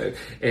should say.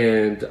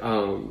 And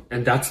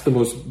that's the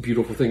most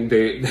beautiful thing.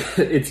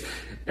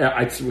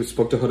 I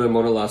spoke to Huda and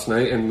Mona last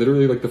night, and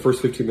literally like the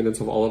first 15 minutes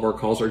of all of our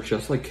calls are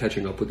just like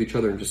catching up with each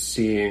other and just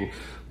seeing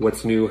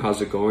what's new,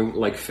 how's it going,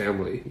 like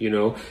family, you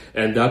know?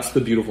 And that's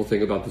the beautiful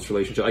thing about this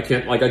relationship. I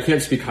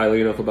can't speak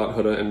highly enough about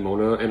Huda and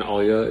Mona, and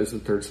Alia is the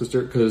third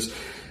sister, because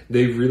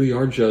they really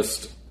are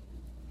just,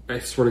 I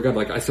swear to God,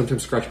 like I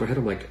sometimes scratch my head,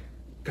 I'm like,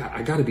 God,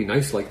 I gotta be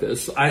nice like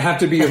this. I have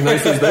to be as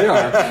nice as they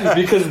are,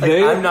 because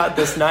I'm not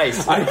this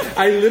nice. I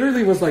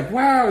literally was like,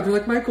 wow. They're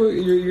like, Michael,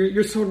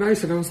 you're so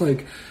nice. And I was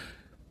like,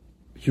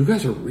 you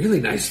guys are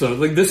really nice though.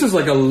 Like, this is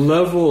like a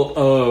level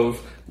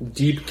of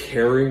deep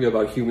caring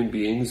about human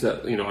beings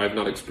that, you know, I've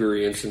not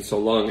experienced in so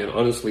long. And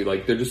honestly,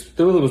 like, they're the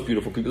most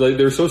beautiful people. Like,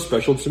 they're so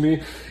special to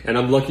me. And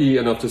I'm lucky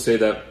enough to say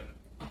that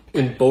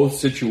in both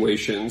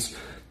situations,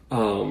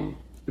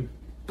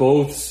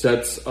 both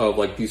sets of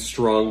like these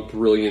strong,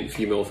 brilliant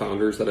female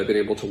founders that I've been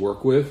able to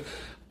work with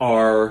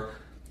are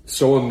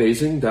so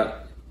amazing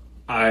that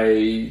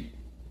I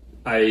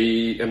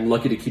am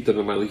lucky to keep them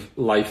in my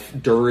life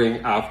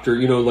during, after,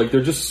 you know, like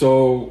they're just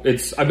so,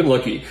 I've been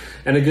lucky.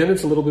 And again,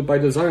 it's a little bit by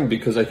design,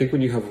 because I think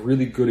when you have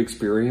really good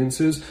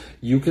experiences,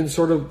 you can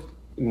sort of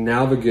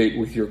navigate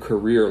with your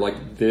career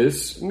like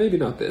this, maybe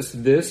not this,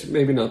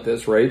 maybe not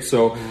this, right?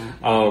 So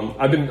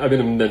I've been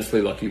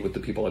immensely lucky with the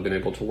people I've been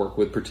able to work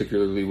with,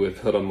 particularly with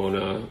Huda,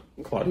 Mona,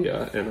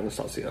 Claudia, and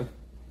Anastasia.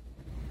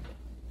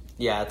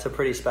 Yeah, it's a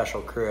pretty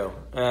special crew.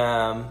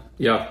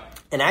 Yeah.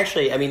 And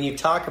actually, I mean, you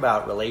talk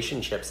about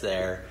relationships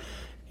there,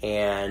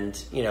 and,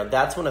 you know,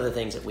 that's one of the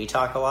things that we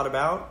talk a lot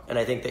about, and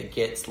I think that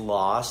gets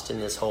lost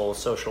in this whole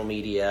social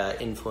media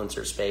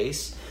influencer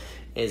space,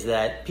 is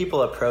that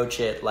people approach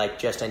it like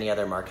just any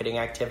other marketing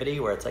activity,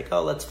 where it's like,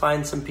 oh, let's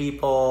find some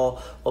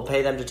people, we'll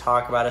pay them to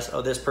talk about us.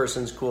 Oh, this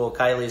person's cool,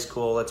 Kylie's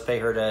cool, let's pay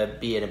her to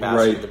be an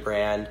ambassador of the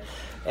brand.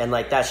 And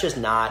like, that's just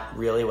not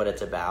really what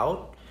it's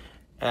about.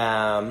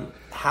 So,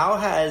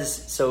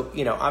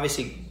 you know,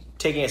 obviously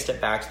taking a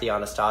step back to the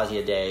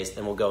Anastasia days,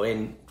 then we'll go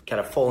in kind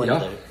of full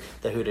into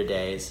the Huda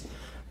days.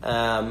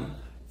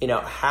 You know,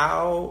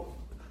 how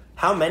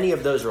how many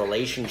of those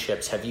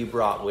relationships have you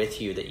brought with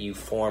you that you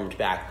formed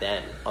back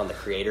then on the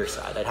creator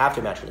side? I'd have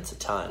to imagine it's a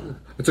ton.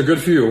 It's a good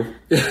few.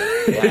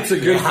 It's a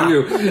good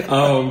few.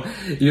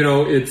 You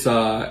know,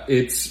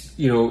 it's,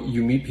 you know,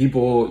 you meet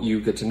people,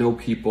 you get to know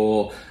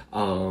people,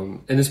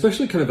 and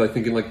especially kind of, I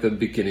think in like the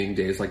beginning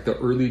days, like the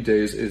early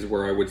days is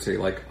where I would say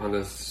like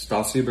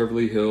Anastasia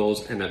Beverly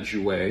Hills and at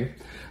Jouer.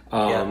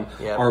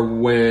 Are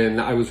when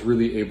I was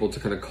really able to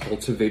kind of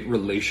cultivate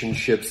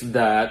relationships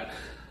that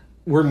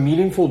were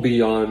meaningful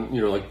beyond,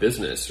 you know, like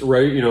business,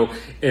 right? You know,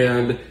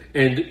 and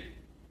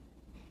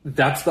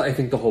that's I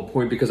think the whole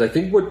point, because I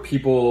think what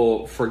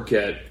people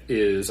forget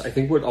is, I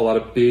think what a lot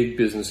of big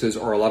businesses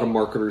or a lot of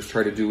marketers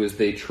try to do is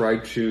they try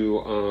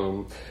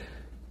to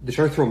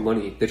throw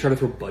money, they try to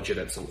throw budget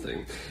at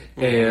something.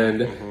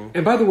 And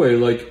by the way,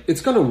 like,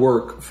 it's going to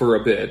work for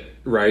a bit,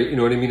 right? You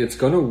know what I mean? It's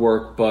going to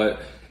work,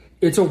 but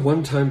it's a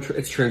one-time,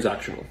 it's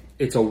transactional.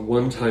 It's a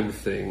one-time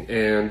thing.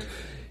 And,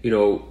 you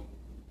know,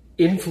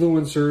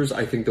 influencers,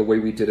 I think the way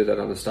we did it at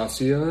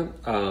Anastasia,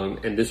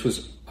 and this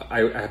was, I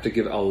have to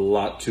give a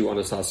lot to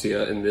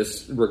Anastasia in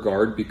this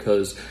regard,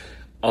 because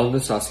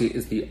Anastasia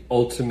is the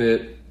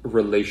ultimate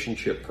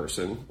relationship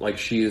person. Like,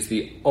 she is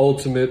the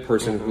ultimate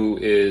person who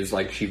is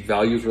like, she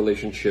values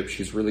relationships,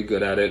 she's really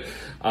good at it,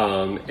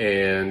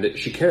 and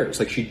she cares.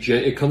 Like,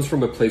 it comes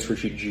from a place where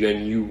she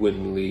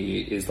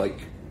genuinely is like,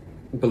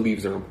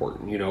 believes they're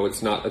important. You know,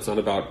 it's not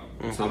about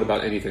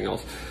anything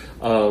else.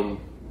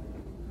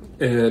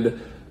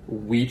 And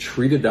we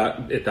treated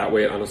it that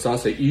way at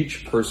Anastasia.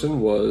 Each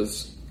person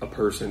was a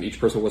person. Each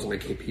person wasn't a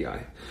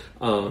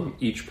KPI.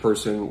 Each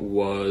person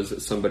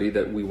was somebody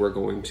that we were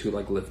going to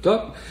like lift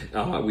up.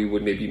 We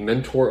would maybe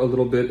mentor a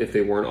little bit if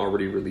they weren't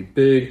already really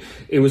big.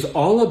 It was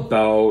all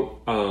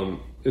about,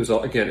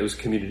 it was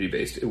community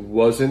based. It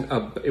wasn't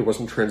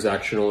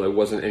transactional. It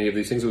wasn't any of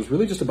these things. It was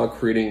really just about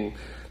creating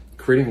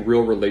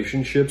real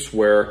relationships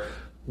where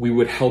we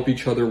would help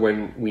each other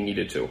when we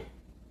needed to.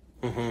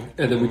 And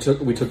then I took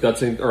that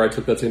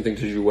same thing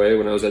to Jouer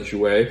when I was at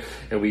Jouer,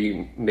 and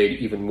we made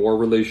even more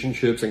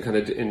relationships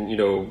and you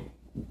know,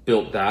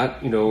 built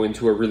that, you know,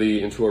 into a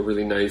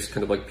really nice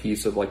kind of like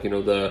piece of like, you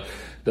know,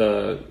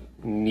 the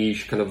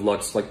niche kind of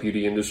luxe like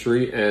beauty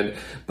industry.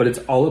 But it's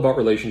all about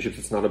relationships.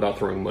 It's not about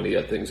throwing money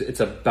at things. It's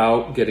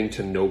about getting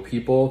to know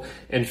people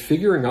and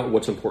figuring out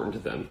what's important to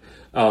them.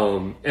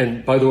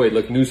 And by the way,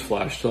 like,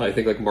 newsflash, so I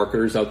think like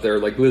marketers out there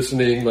like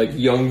listening, like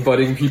young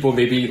budding people,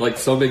 maybe like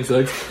some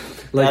execs,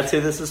 like, that's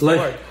who this is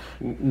for.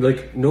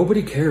 Like,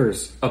 nobody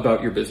cares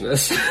about your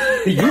business.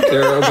 You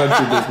care about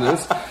your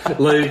business.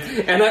 Like,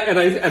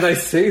 and I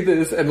say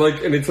this, and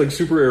it's like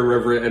super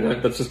irreverent,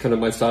 and that's just kind of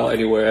my style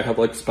anyway. I have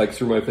like spikes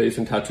through my face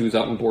and tattoos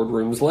out in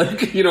boardrooms.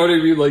 Like, you know what I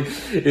mean? Like,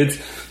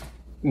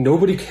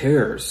 nobody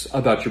cares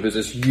about your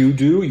business. You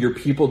do, your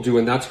people do,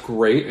 and that's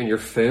great, and your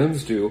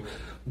fans do.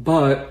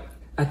 But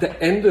at the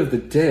end of the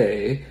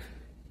day,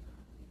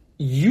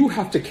 you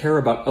have to care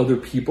about other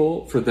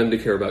people for them to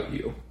care about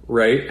you,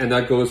 right? And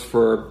that goes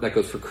for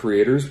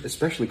creators,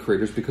 especially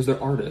creators, because they're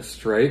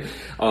artists, right?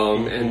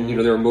 And you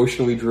know, they're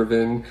emotionally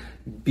driven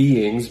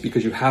beings,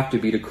 because you have to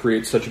be to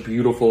create such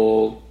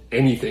beautiful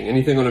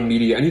anything on a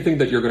media, anything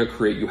that you're going to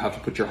create, you have to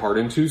put your heart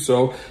into.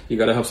 So you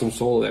got to have some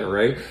soul there,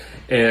 right?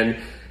 And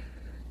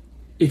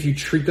if you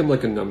treat them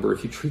like a number,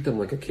 if you treat them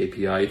like a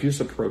KPI, if you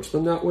just approach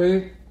them that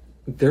way,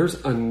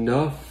 there's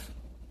enough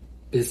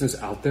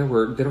business out there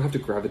where they don't have to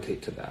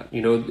gravitate to that.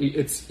 You know,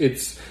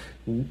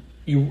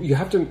 you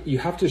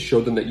have to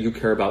show them that you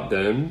care about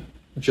them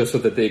just so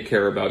that they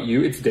care about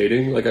you. It's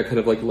dating. Like, I kind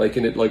of like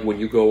liken it like when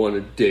you go on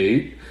a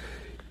date,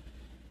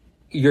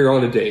 you're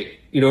on a date.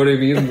 You know what I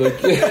mean?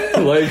 Like,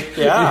 like,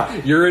 yeah.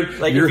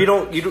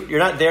 You're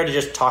not there to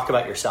just talk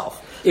about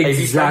yourself. Exactly. Like,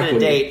 if you started a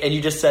date and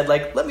you just said,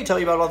 like, let me tell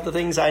you about all the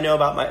things I know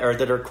about or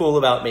that are cool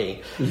about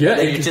me. Yeah.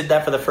 And you did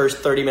that for the first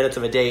 30 minutes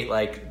of a date,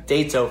 like,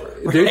 date's over.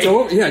 Right? Date's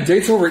over. Yeah,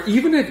 date's over.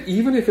 Even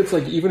if it's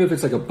like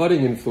a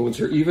budding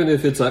influencer, even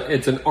if it's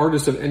an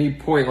artist of any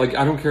point, like,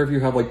 I don't care if you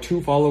have like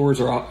 2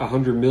 followers or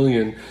 100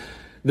 million,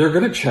 they're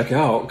going to check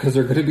out, because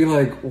they're going to be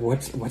like,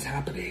 what's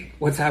happening?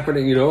 What's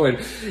happening? You know, and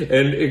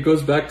it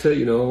goes back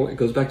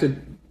to,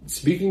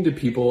 speaking to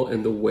people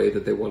in the way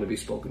that they want to be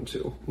spoken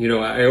to. You know,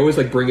 I always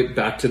like bring it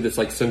back to this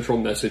like central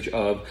message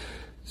of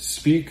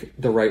speak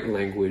the right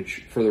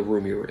language for the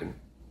room you're in.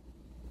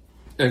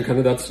 And kind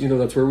of that's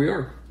where we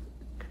are.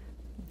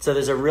 So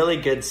there's a really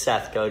good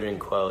Seth Godin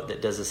quote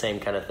that does the same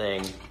kind of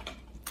thing.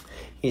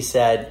 He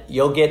said,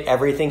 you'll get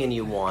everything in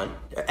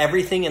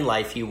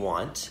life you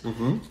want,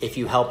 if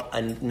you help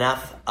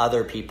enough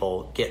other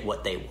people get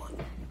what they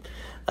want.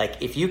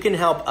 Like, if you can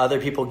help other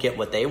people get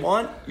what they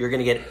want, you're going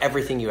to get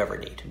everything you ever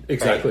need.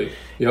 Exactly. Right?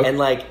 Yep. And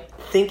like,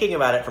 thinking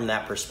about it from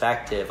that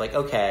perspective, like,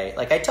 okay,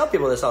 like I tell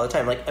people this all the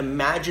time, like,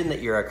 imagine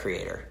that you're a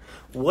creator.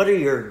 What are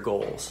your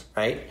goals,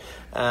 right?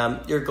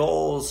 Your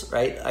goals,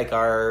 right, like,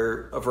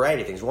 are a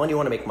variety of things. One, you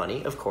want to make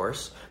money, of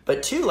course, but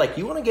But two, like,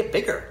 you want to get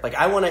bigger. Like,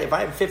 if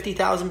I have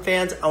 50,000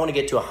 fans, I want to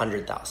get to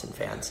 100,000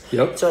 fans.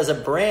 Yep. So as a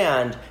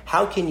brand,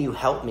 how can you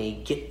help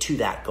me get to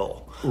that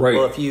goal? Right.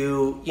 Well, if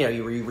you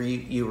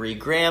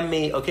regram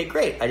me, okay,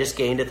 great. I just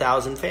gained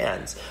 1,000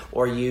 fans.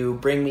 Or you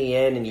bring me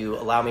in and you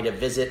allow me to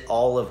visit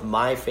all of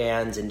my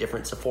fans in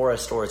different Sephora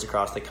stores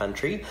across the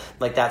country.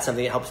 Like, that's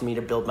something that helps me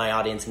to build my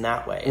audience in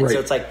that way. And so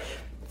it's like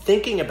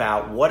thinking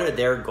about what are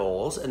their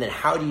goals and then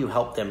how do you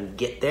help them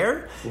get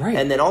there. Right.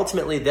 And then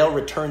ultimately they'll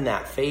return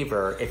that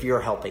favor if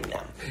you're helping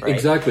them. Right?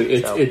 Exactly.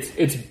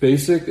 It's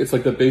basic. It's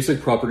like the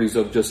basic properties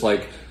of just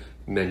like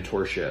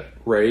mentorship,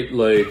 right?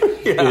 Like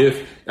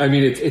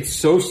it's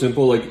so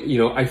simple. Like,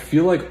 I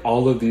feel like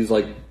all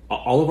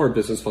of our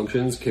business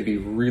functions can be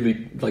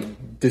really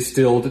like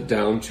distilled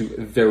down to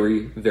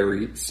very,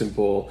 very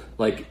simple,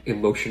 like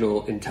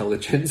emotional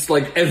intelligence.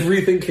 Like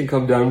everything can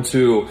come down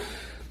to,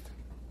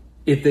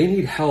 if they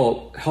need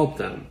help, help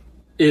them.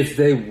 If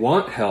they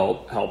want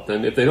help, help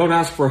them. If they don't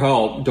ask for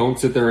help, don't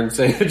sit there and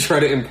say, try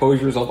to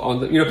impose yourself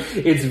on them.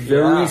 It's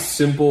very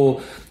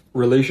simple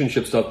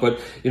relationship stuff, but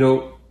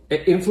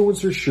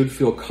influencers should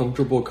feel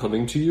comfortable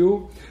coming to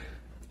you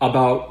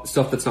about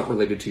stuff that's not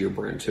related to your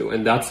brand too.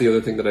 And that's the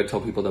other thing that I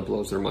tell people that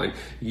blows their mind.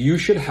 You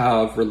should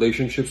have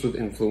relationships with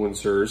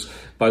influencers.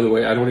 By the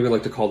way, I don't even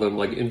like to call them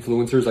like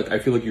influencers. Like, I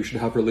feel like you should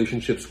have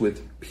relationships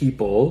with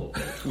people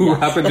who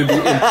happen to be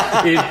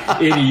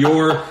in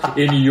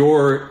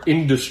your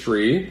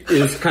industry,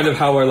 is kind of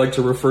how I like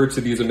to refer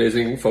to these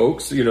amazing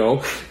folks,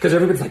 because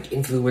everybody's like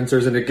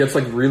influencers and it gets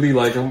like really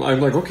like, I'm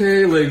like,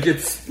 okay, like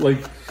it's like,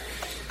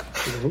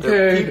 okay,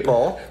 they're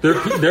people.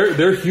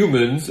 They're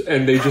humans,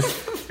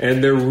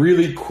 and they're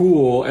really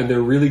cool, and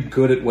they're really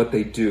good at what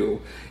they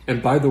do.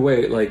 And by the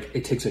way, like,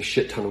 it takes a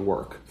shit ton of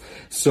work.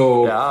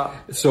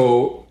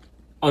 So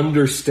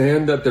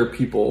understand that they're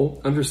people,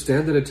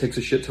 understand that it takes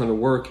a shit ton of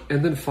work,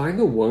 and then find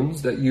the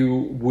ones that you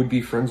would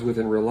be friends with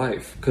in real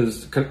life.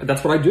 Because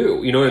that's what I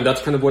do, and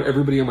that's kind of what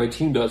everybody on my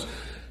team does.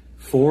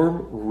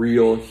 Form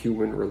real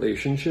human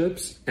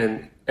relationships,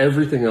 and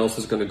everything else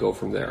is going to go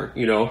from there,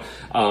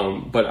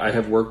 but I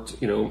have worked,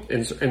 in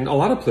a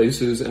lot of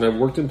places, and I've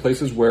worked in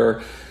places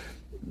where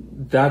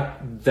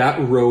that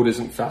road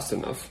isn't fast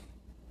enough.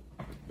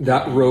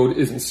 That road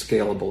isn't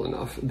scalable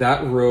enough.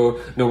 That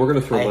road, no, we're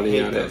going to throw money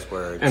at it.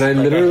 Words. And I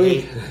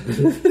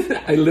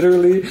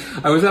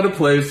was at a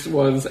place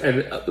once,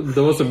 and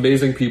the most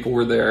amazing people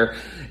were there,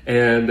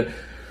 and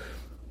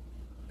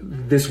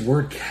this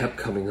word kept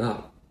coming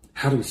up.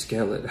 How do we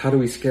scale it? How do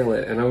we scale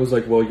it? And I was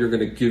like, well, you're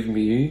going to give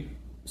me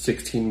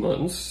 16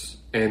 months,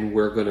 and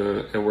we're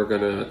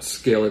gonna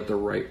scale it the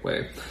right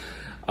way.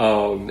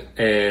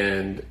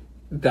 And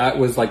that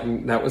was like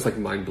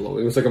mind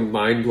blowing. It was like a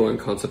mind blowing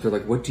concept. They're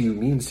like, what do you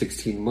mean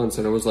 16 months?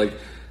 And I was like,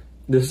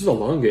 this is a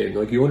long game.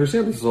 Like, you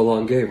understand this is a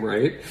long game,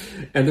 right?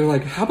 And they're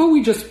like, how about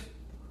we just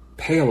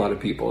pay a lot of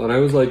people? And I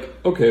was like,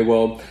 okay,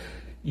 well,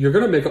 you're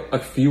gonna make a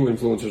few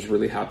influencers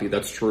really happy.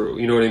 That's true.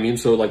 You know what I mean?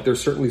 So like,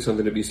 there's certainly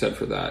something to be said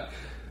for that.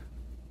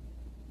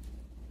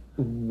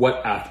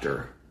 What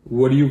after?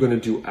 What are you going to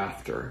do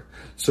after?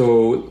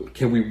 So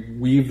can we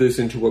weave this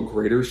into a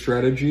greater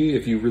strategy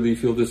if you really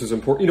feel this is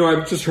important?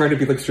 I'm just trying to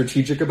be like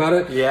strategic about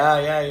it.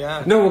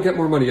 Yeah. No, we'll get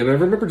more money. And I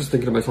remember just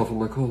thinking to myself, I'm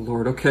like, oh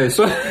Lord, okay.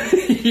 So,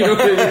 you know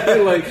what I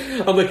mean? Like,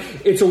 I'm like,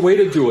 it's a way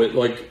to do it.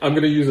 Like, I'm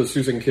going to use a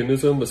Susan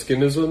Kimism, a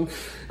skinism.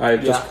 I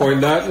just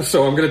coined that.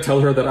 So I'm going to tell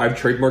her that I've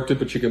trademarked it,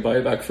 but she can buy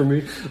it back from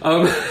me.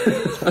 A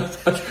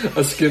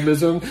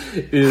skimism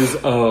is,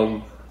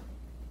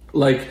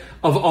 like,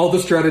 of all the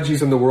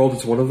strategies in the world,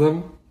 it's one of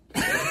them.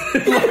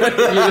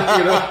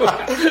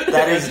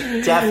 That is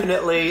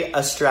definitely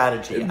a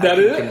strategy. I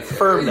can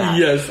confirm that.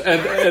 Yes,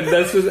 and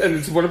that's just, and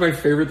it's one of my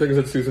favorite things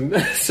that Susan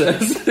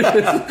says.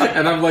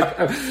 And I'm like,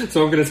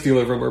 so I'm going to steal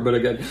it from her. But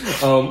again,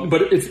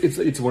 but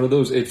it's one of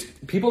those. It's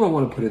people don't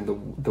want to put in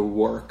the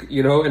work,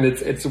 and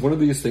it's one of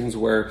these things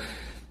where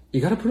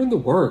you got to put in the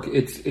work.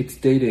 It's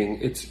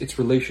dating, it's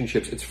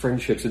relationships, it's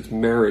friendships, it's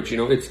marriage.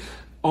 It's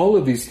all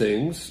of these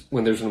things.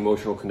 When there's an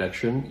emotional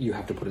connection, you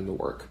have to put in the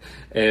work.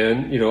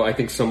 And, I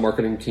think some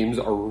marketing teams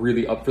are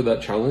really up for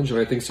that challenge. And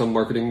I think some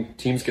marketing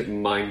teams get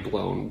mind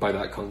blown by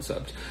that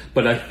concept.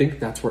 But I think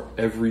that's where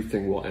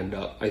everything will end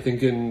up. I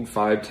think in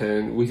 5,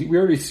 10, we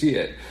already see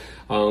it.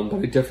 But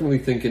I definitely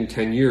think in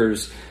 10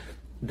 years,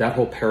 that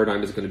whole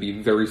paradigm is going to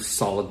be very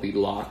solidly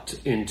locked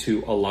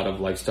into a lot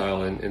of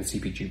lifestyle and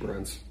CPG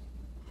brands.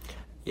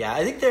 Yeah,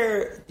 I think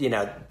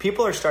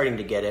people are starting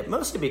to get it,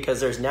 mostly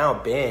because there's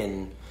now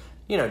been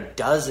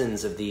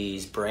dozens of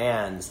these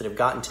brands that have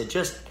gotten to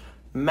just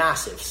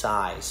massive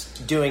size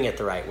doing it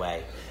the right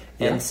way.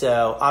 Yeah. And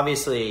so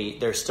obviously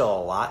there's still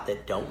a lot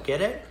that don't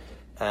get it.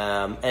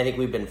 I think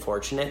we've been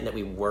fortunate in that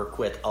we work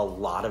with a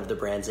lot of the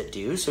brands that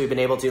do. So we've been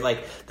able to,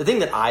 like, the thing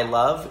that I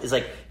love is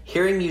like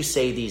hearing you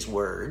say these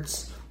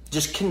words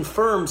just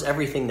confirms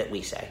everything that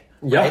we say.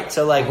 Yeah. Right?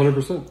 So like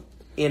 100%.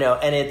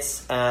 And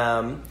it's,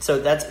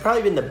 so that's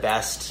probably been the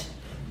best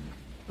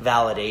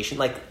validation.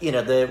 Like,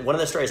 one of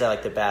the stories I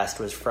like the best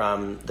was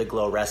from the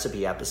Glow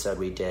Recipe episode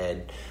we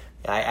did,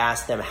 I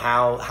asked them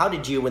how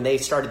did you, when they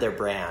started their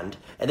brand,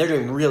 and they're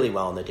doing really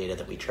well in the data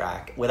that we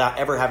track without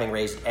ever having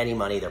raised any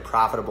money. They're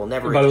profitable,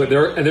 never. By the way,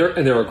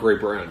 they're a great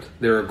brand.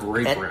 They're a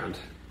great brand.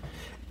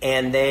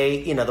 And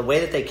they, the way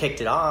that they kicked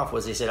it off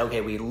was they said,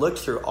 okay, we looked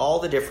through all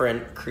the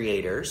different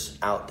creators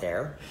out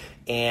there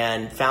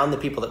and found the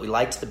people that we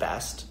liked the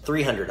best,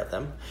 300 of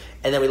them,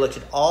 and then we looked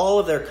at all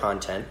of their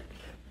content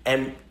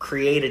and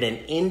created an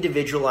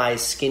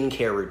individualized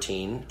skincare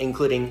routine,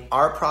 including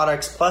our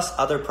products plus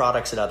other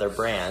products at other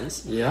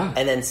brands. Yeah.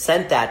 And then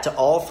sent that to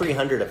all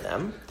 300 of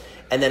them,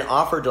 and then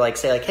offered to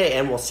say hey,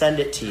 and we'll send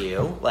it to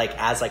you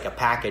as a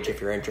package if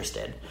you're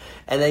interested.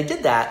 And they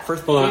did that for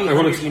 300. Hold on, I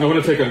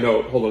want to take a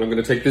note. Hold on, I'm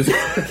going to take this.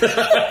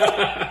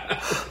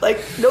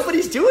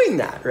 Nobody's doing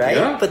that, right?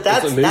 Yeah, but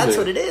that's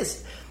what it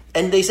is.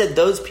 And they said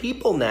those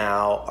people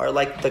now are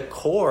the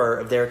core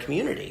of their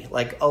community.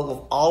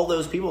 All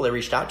those people they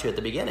reached out to at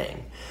the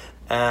beginning.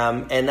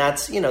 And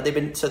that's, they've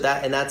been,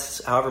 and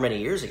that's however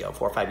many years ago,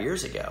 4 or 5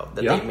 years ago,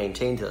 that they've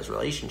maintained those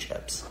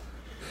relationships.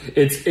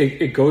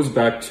 It goes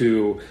back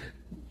to,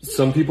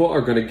 some people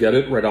are going to get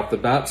it right off the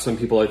bat. Some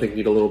people, I think,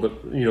 need a little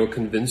bit,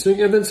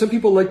 convincing. And then some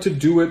people like to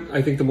do it,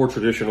 I think, the more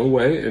traditional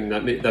way, and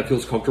that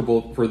feels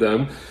comfortable for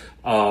them.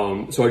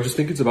 So I just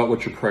think it's about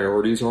what your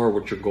priorities are,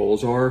 what your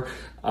goals are.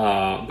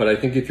 But I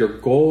think if your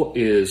goal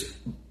is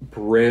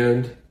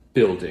brand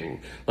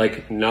building,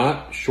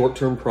 not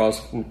short-term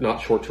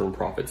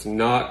profits,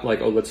 not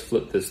let's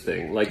flip this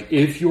thing.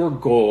 If your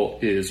goal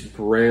is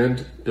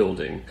brand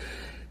building,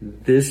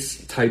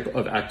 this type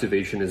of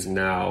activation is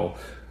now,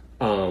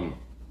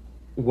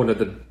 one of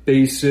the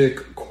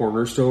basic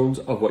cornerstones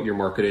of what your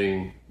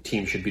marketing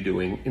team should be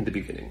doing in the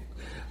beginning.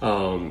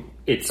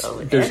 It's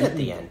and at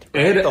the end,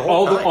 and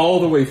all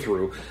the way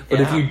through.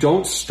 But if you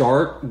don't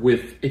start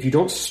with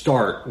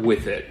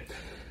it,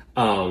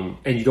 and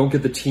you don't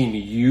get the team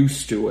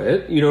used to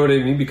it, you know what I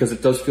mean? Because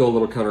it does feel a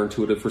little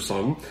counterintuitive for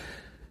some.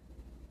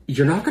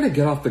 You're not going to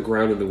get off the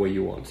ground in the way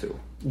you want to.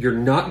 You're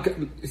not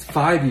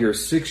 5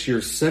 years, 6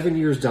 years, 7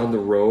 years down the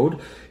road.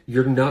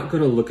 You're not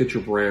going to look at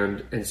your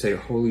brand and say,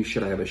 holy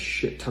shit, I have a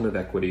shit ton of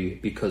equity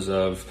because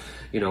of,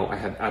 I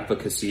have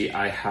advocacy,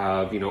 I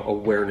have,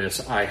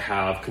 awareness, I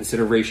have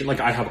consideration.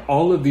 I have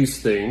all of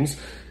these things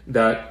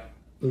that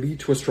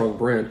lead to a strong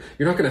brand.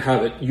 You're not going to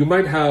have it. You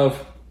might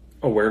have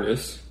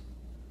awareness.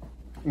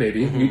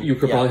 Maybe. Mm-hmm. You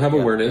could probably have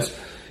awareness. Yeah.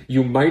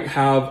 You might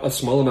have a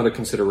small amount of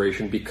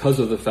consideration because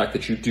of the fact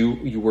that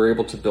you were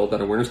able to build that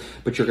awareness,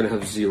 but you're going to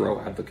have zero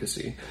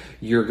advocacy.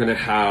 You're going to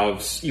have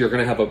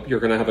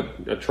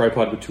a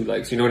tripod with two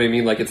legs. You know what I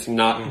mean? It's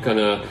not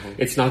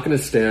gonna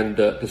stand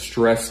the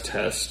stress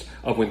test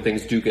of when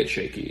things do get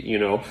shaky,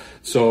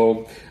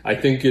 So I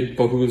think it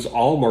behooves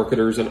all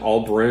marketers and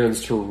all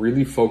brands to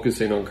really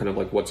focus in on kind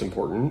of what's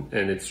important,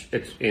 and it's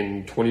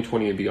in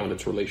 2020 and beyond,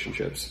 it's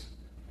relationships.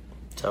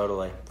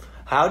 Totally.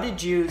 How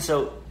did you,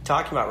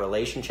 talking about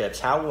relationships,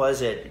 how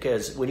was it,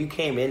 because when you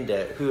came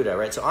into Huda,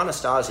 right, so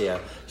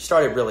Anastasia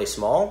started really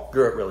small,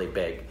 grew it really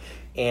big.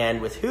 And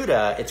with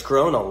Huda, it's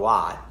grown a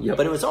lot,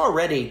 but it was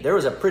there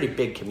was a pretty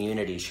big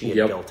community she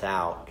had built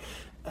out.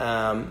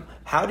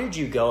 How did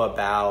you go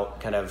about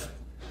kind of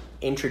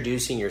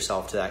introducing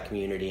yourself to that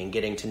community and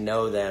getting to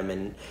know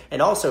them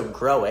and also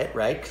grow it,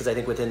 right? Because I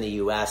think within the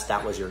U.S.,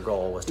 that was your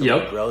goal, was to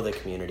really grow the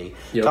community.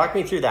 Talk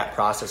me through that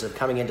process of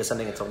coming into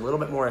something that's a little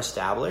bit more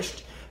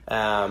established,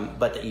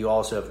 but that you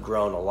also have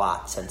grown a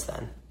lot since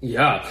then.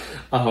 Yeah.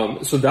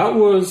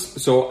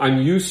 So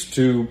I'm used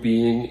to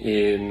being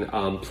in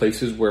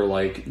places where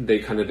they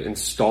kind of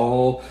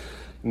install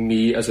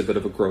me as a bit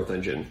of a growth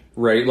engine,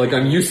 right?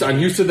 I'm used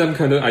to them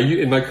kind of,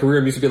 in my career,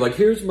 I'm used to be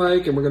here's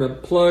Mike, and we're going to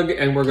plug,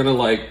 and we're going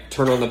to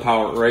turn on the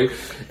power, right?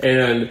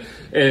 And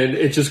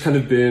it's just kind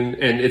of been,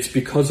 and it's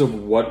because of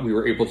what we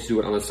were able to do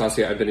at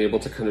Anastasia, I've been able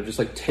to kind of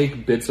just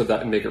take bits of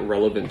that and make it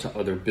relevant to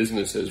other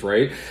businesses,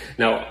 right?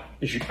 Now,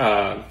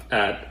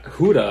 at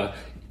Huda,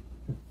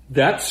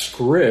 that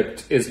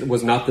script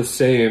was not the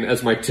same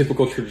as my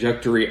typical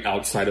trajectory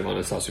outside of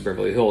Anastasia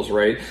Beverly Hills,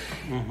 right?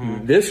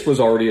 Mm-hmm. This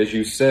was already, as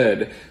you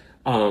said,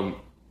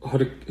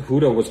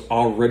 Huda was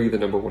already the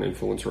number one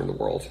influencer in the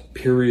world,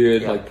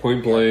 period.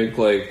 Point blank,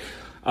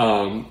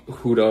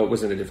 Huda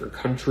was in a different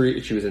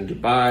country. She was in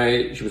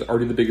Dubai. She was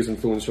already the biggest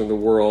influencer in the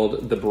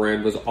world. The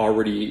brand was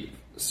already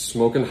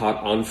smoking hot,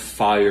 on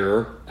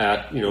fire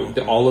at,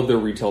 all of their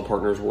retail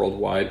partners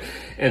worldwide.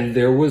 And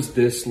there was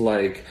this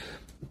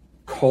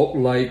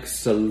cult-like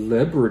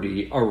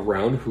celebrity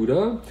around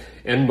Huda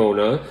and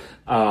Mona,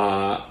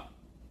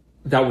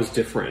 that was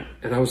different.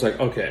 And I was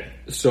okay,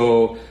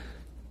 so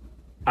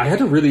I had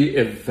to really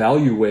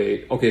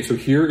evaluate, okay, so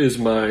here's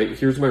my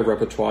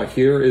repertoire.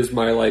 Here is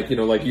my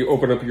you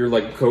open up your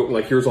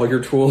coat, here's all your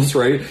tools,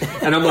 right?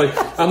 And I'm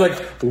like,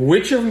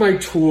 which of my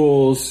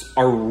tools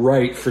are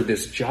right for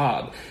this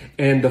job?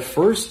 And the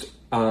first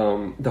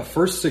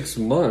 6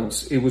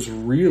 months, it was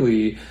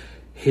really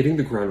hitting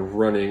the ground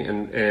running.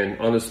 And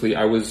honestly,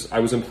 I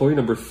was employee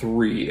number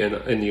 3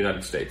 in the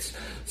United States.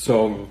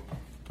 So,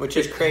 which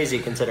is crazy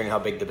considering how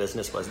big the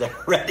business was there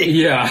already.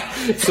 Yeah.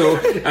 So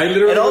I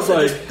literally and also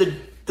was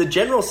the the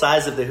general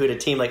size of the Huda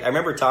team, like I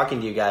remember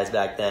talking to you guys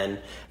back then,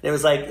 and it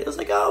was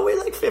like, oh, we're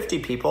like 50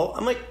 people.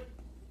 I'm like,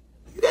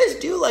 you guys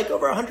do like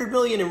over 100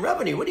 million in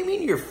revenue. What do you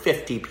mean you're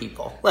 50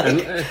 people? Like,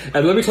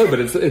 and let me tell you, but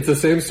it's the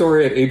same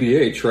story at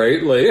ABH,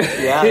 right? Like,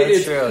 yeah,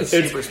 that's true. It's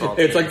super small.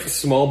 It's like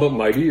small but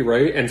mighty,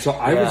 right? And so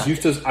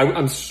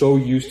I'm so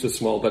used to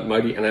small but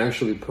mighty, and I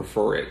actually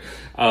prefer it.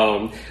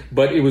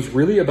 But it was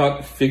really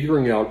about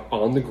figuring out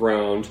on the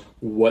ground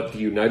what the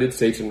United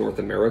States and North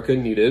America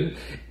needed,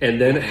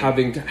 and then how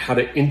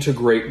to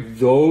integrate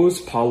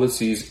those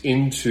policies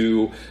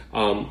into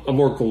a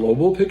more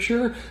global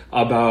picture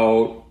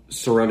about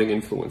surrounding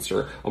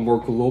influencer, a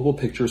more global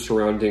picture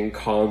surrounding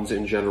comms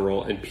in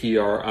general and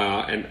PR,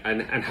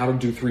 and how to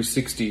do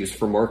 360s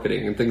for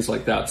marketing and things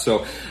like that.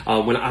 So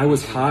when I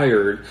was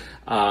hired,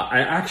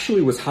 I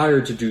actually was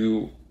hired to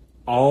do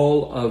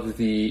all of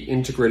the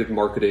integrated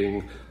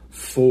marketing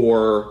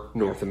for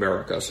North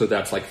America. So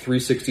that's like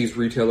 360s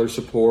retailer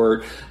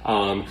support,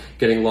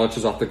 getting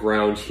launches off the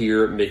ground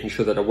here, making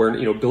sure that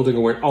awareness, building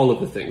awareness, all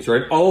of the things,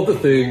 right? All of the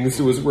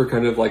things were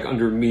kind of like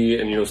under me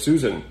and,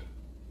 Susan.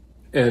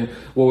 And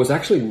what was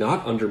actually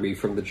not under me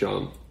from the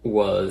jump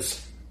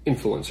was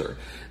influencer.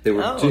 They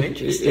were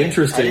interesting,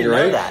 I didn't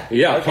right? know that.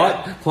 Yeah,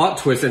 okay. plot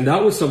twist, and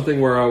that was something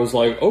where I was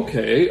like,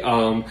 okay,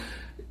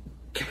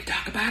 can we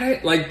talk about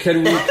it? Like,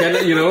 can like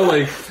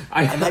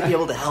I might be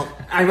able to help.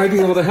 I might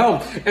be able to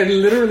help. And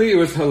literally, it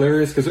was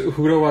hilarious because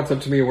Huda walks up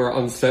to me. We're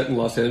on set in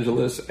Los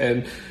Angeles,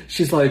 and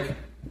she's like,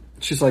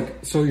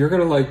 so you're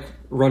gonna like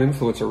run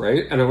influencer,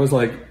 right? And I was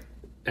like,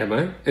 am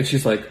I? And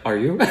she's like, are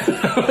you?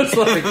 I was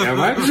like, am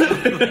I?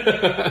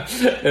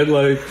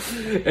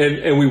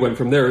 and we went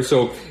from there.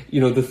 So,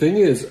 the thing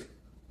is,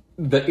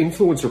 the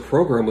influencer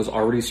program was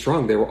already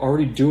strong. They were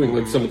already doing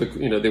like some of the,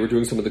 they were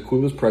doing some of the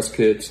coolest press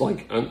kits,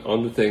 like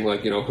on the thing,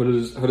 like,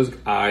 Huda's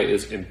eye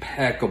is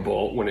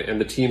impeccable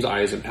and the team's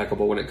eye is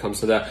impeccable when it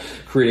comes to that,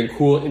 creating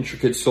cool,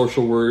 intricate,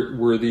 social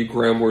worthy,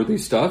 gram worthy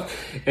stuff.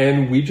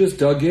 And we just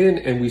dug in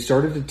and we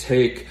started to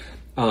take,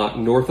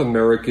 North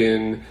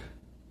American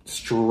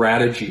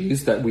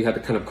strategies that we had to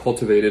kind of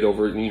cultivated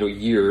over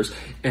years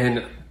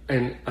and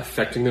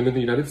affecting them in the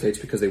United States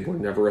because they were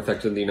never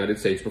affected in the United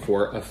States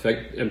before,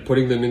 and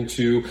putting them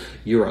into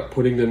Europe,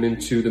 putting them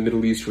into the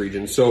Middle East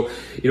region. So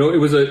it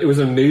was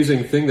an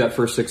amazing thing that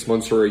first 6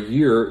 months or a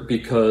year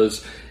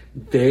because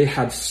they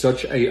had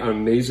such an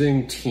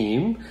amazing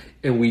team.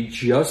 And we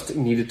just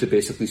needed to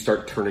basically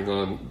start turning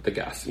on the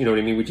gas. You know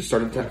what I mean? We just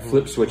started to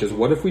flip switches.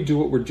 What if we do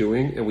what we're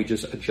doing and we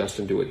just adjust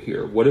and do it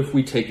here? What if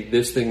we take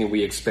this thing and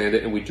we expand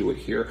it and we do it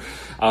here?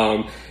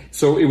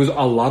 So it was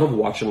a lot of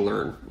watch and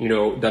learn.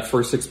 That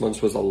first 6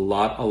 months was a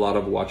lot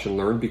of watch and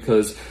learn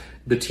because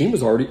the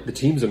team's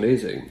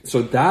amazing.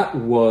 So that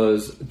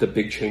was the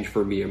big change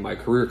for me in my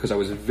career because I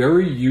was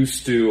very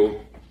used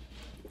to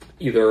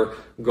either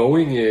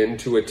going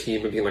into a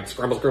team and being like,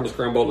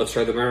 scramble, let's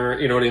try the,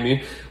 you know what I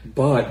mean?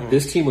 But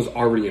this team was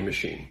already a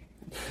machine.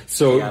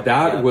 So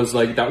that was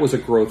a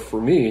growth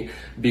for me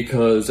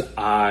because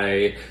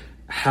I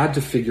had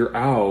to figure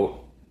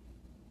out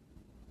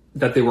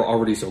that they were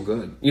already so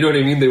good. You know what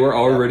I mean? They were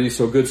already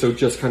so good. So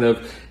just kind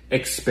of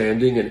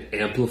expanding and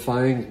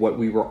amplifying what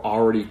we were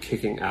already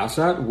kicking ass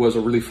at was a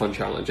really fun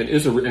challenge and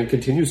and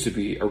continues to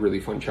be a really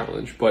fun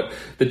challenge. But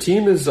the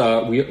team is,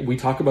 we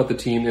talk about the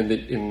team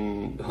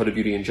in Huda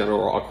Beauty in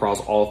general across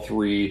all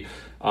three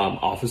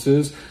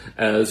offices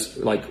as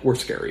like we're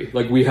scary.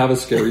 Like we have a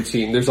scary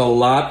team. There's a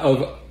lot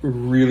of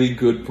really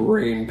good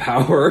brain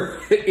power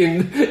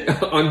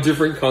on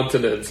different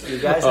continents. You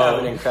guys have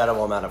an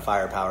incredible amount of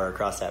firepower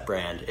across that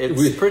brand.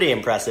 It's pretty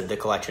impressive, the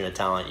collection of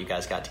talent you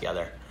guys got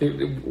together.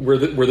 We're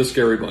the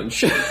scary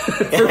bunch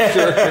for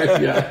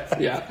sure.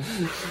 Yeah.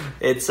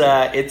 It's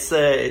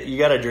you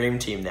got a dream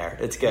team there.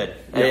 It's good.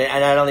 Yeah.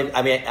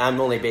 And I'm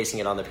only basing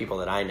it on the people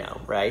that I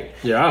know, right?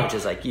 Yeah. Which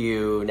is like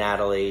you,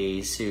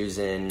 Natalie,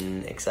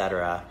 Susan,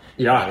 etc.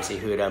 Yeah. Obviously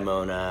Huda,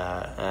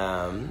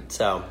 Mona.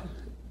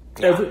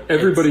 Yeah,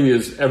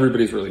 everybody's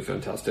really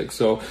fantastic.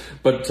 So,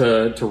 but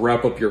to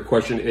wrap up your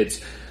question,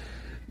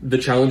 the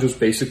challenge was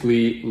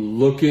basically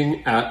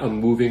looking at a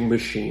moving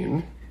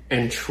machine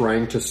and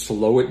trying to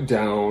slow it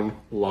down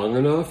long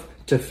enough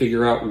to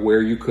figure out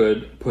where you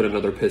could put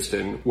another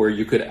piston, where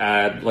you could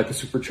add like a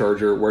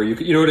supercharger, where you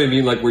could, you know what I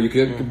mean? Like where you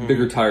could get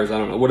bigger tires. I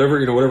don't know,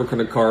 whatever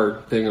kind of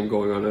car thing I'm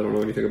going on. I don't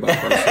know anything about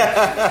cars.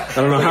 I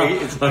don't know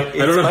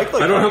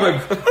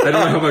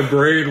how my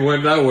brain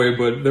went that way,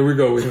 but there we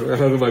go. I'm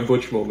having my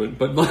Butch moment,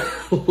 but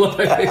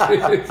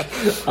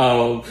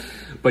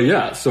but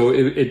yeah, so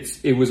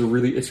it's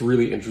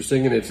really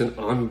interesting, and it's an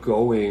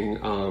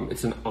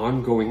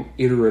ongoing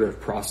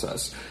iterative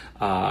process.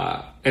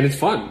 And it's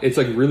fun. It's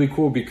like really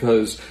cool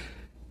because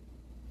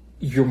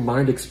your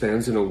mind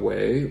expands in a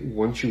way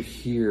once you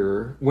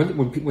hear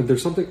when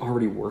there's something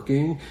already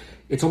working,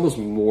 it's almost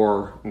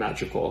more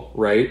magical,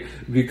 right?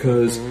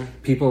 Because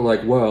people are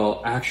like,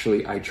 well,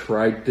 actually I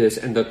tried this,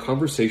 and the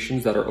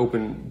conversations that are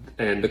open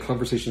and the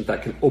conversations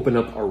that can open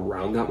up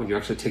around that when you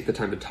actually take the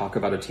time to talk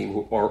about a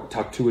team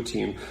talk to a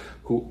team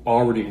who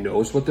already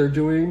knows what they're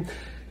doing,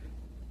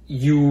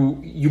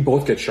 you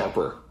both get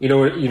sharper.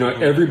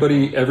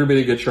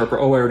 Everybody gets sharper.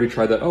 Oh, I already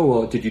tried that. Oh,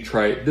 well, did you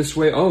try it this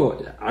way?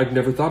 Oh, I've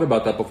never thought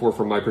about that before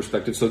from my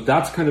perspective. So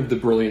that's kind of the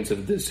brilliance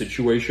of this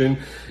situation,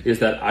 is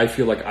that I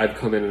feel like I've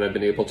come in and I've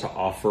been able to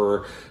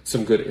offer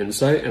some good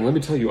insight. And let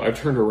me tell you, I've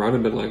turned around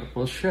and been like,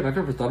 well, shit, I've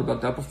never thought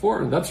about that before.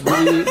 And that's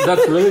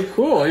really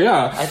cool.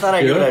 Yeah. I thought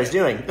I knew what I was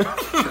doing.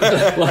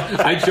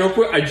 I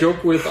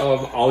joke with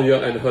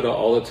Alia and Huda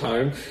all the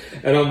time.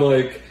 And I'm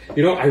like,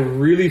 I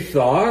really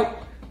thought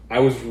I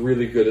was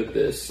really good at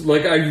this.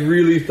 Like, I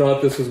really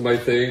thought this was my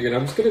thing, and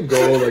I'm just gonna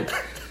go,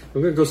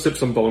 I'm gonna go sip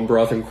some bone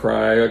broth and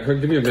cry.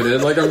 Give me a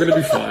minute. I'm gonna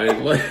be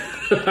fine.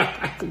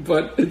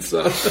 But it's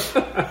oh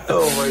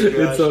my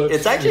gosh.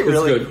 It's actually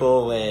really good.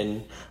 Cool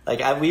when, I've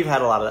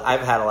had a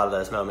lot of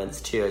those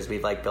moments too, as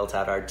we've built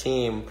out our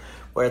team,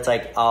 where it's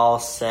I'll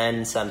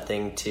send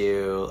something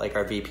to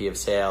our VP of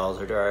sales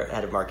or to our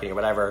head of marketing or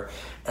whatever,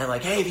 and I'm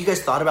like, hey, have you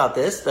guys thought about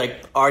this?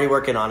 Already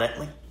working on it.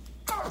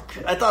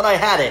 I thought I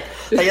had it.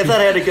 I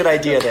thought I had a good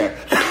idea there.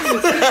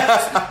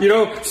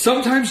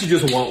 Sometimes you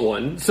just want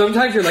one.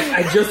 Sometimes you're like,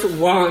 I just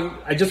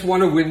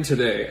want to win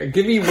today.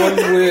 Give me one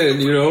win,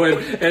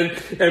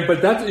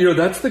 but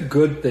that's the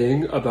good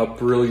thing about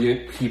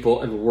brilliant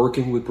people and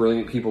working with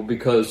brilliant people,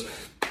 because,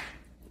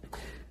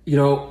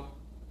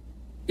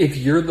 if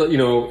you're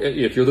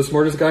the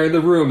smartest guy in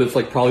the room, it's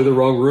probably the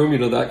wrong room,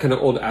 that kind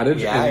of old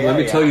adage. Let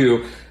me tell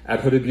you,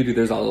 at Huda Beauty,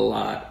 there's a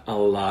lot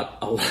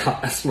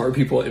of smart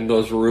people in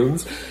those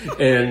rooms,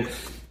 and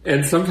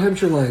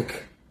sometimes you're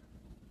like,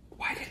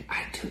 why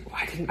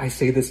didn't I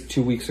say this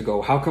 2 weeks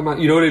ago? How come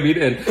you know what I mean?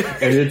 And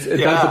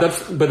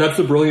but that's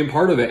the brilliant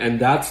part of it, and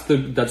that's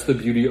the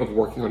beauty of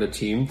working on a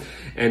team,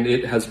 and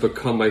it has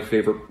become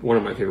one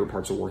of my favorite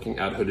parts of working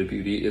at Huda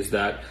Beauty, is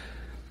that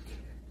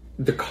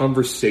the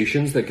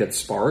conversations that get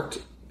sparked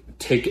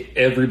take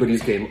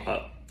everybody's game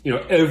up.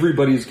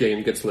 Everybody's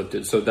game gets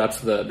lifted. So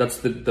that's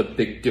the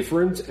big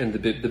difference and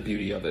the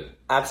beauty of it.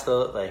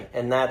 Absolutely.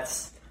 And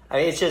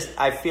it's just,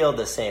 I feel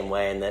the same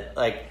way, and that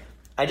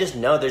I just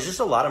know there's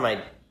just a lot of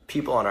my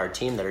people on our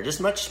team that are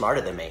just much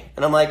smarter than me.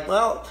 And I'm like,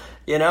 well,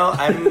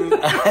 I'm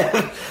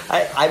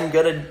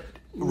going to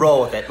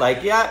roll with it.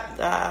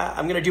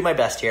 I'm going to do my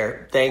best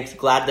here. Thanks.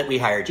 Glad that we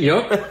hired you.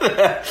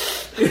 Yep.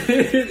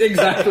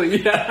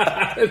 Exactly.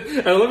 Yeah.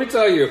 And let me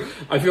tell you,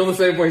 I feel the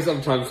same way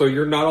sometimes. So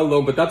you're not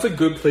alone, but that's a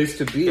good place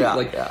to be.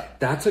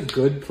 That's a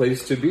good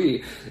place to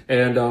be.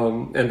 And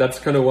that's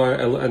kind of why,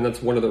 and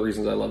that's one of the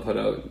reasons I love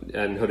Huda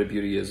and Huda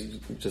Beauty, is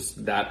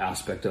just that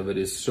aspect of it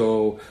is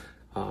so,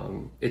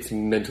 it's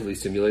mentally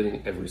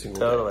stimulating every single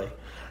day. Totally.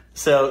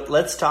 So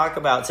let's talk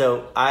about,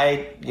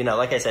 I,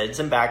 like I said, I did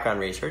some background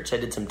research. I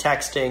did some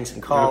texting,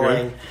 some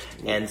calling,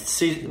 and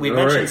we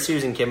mentioned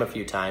Susan Kim a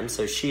few times.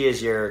 So she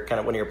is your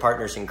one of your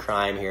partners in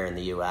crime here in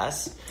the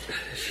U.S.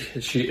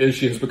 She is.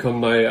 She has become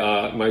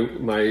my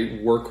my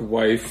work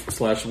wife /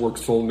 work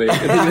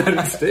soulmate in the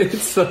United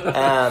States.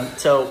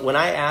 So when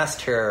I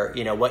asked her,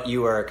 what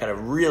you were kind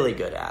of really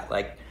good at,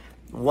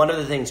 one of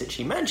the things that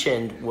she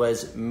mentioned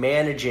was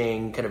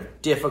managing kind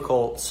of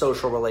difficult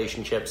social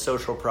relationships,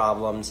 social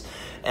problems.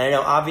 And I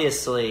know,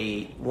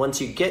 obviously,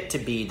 once you get to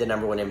be the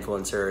number one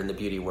influencer in the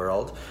beauty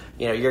world,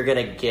 you're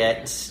going to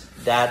get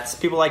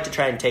people like to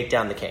try and take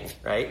down the king,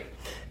 right?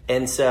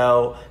 And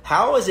so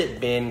how has it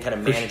been kind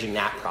of managing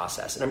that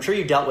process? And I'm sure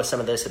you dealt with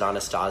some of this at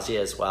Anastasia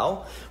as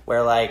well,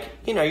 where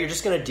you're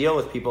just going to deal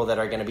with people that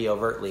are going to be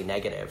overtly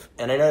negative.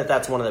 And I know that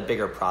that's one of the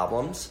bigger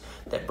problems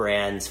that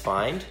brands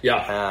find.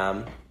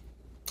 Yeah.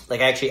 I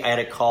had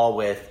a call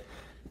with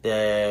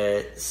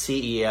the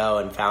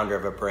CEO and founder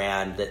of a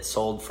brand that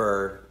sold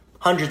for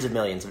hundreds of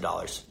millions of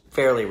dollars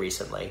fairly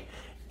recently.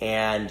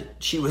 And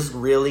she was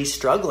really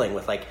struggling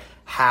with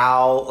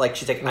how,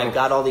 she's like, I've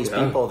got all these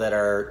people that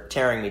are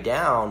tearing me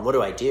down. What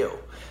do I do?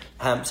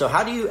 So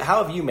how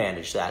have you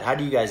managed that? How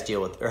do you guys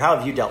deal with, or how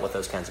have you dealt with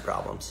those kinds of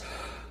problems?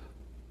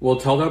 Well,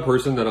 tell that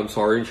person that I'm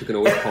sorry, and she can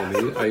always call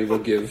me. I will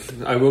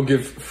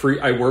give free.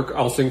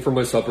 I'll sing for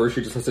my supper.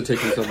 She just has to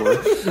take me somewhere.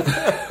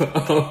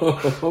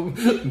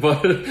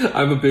 But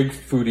I'm a big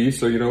foodie,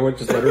 so you know what?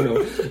 Just let her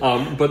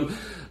know. But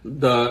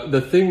the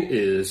thing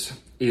is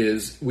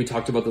we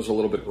talked about this a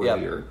little bit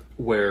earlier,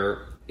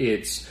 where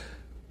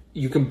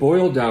you can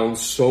boil down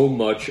so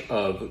much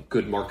of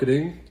good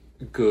marketing,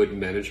 good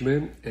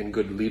management, and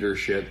good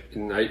leadership.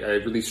 And I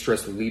really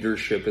stress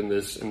leadership in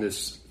this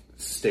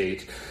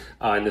state.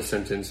 In this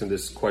sentence, in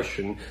this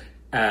question,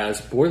 as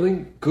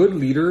boiling. Good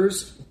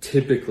leaders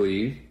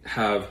typically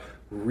have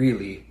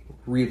really,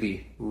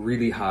 really,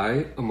 really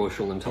high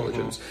emotional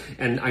intelligence.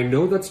 And I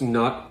know that's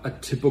not a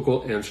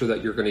typical answer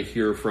that you're going to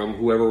hear from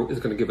whoever is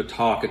going to give a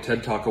talk, a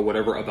TED Talk or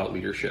whatever about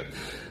leadership.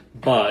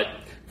 But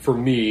for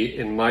me,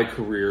 in my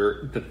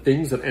career, the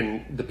things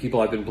and the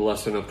people I've been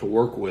blessed enough to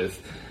work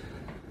with,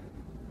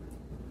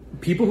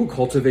 people who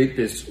cultivate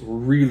this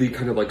really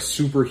kind of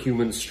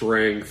superhuman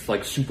strength,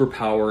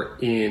 superpower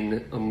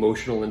in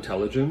emotional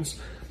intelligence,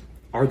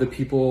 are the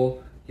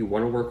people you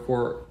want to work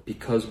for.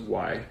 Because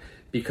why?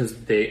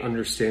 Because they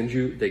understand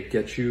you, they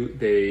get you,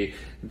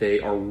 they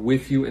are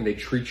with you, and they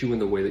treat you in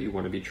the way that you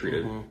want to be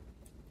treated.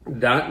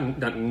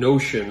 that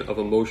notion of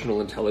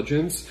emotional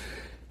intelligence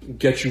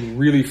gets you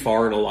really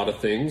far in a lot of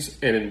things.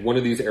 And in one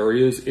of these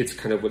areas, it's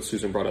kind of what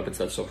Susan brought up. It's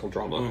that social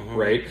drama,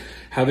 right?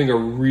 Having a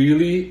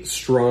really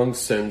strong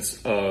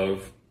sense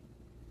of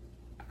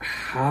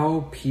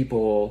how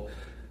people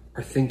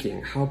are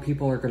thinking, how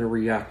people are going to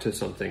react to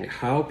something,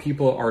 how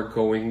people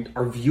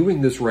are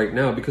viewing this right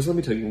now. Because let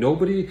me tell you,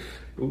 nobody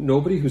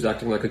who's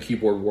acting like a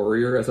keyboard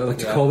warrior, as I like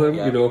to call them,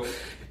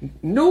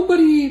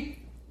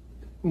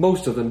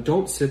 most of them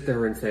don't sit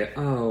there and say,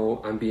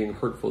 oh, I'm being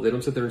hurtful. They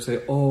don't sit there and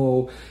say,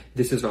 oh,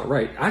 this is not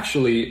right.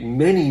 Actually,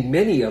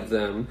 many of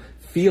them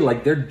feel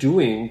like they're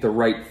doing the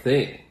right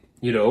thing.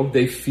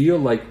 They feel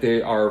like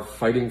they are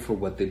fighting for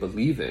what they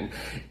believe in.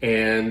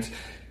 And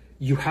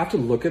you have to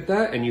look at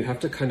that and you have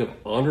to kind of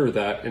honor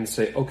that and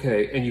say,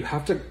 okay, and you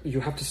have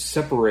to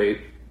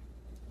separate,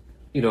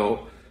 you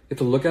have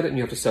to look at it and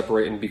you have to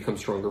separate and become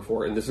stronger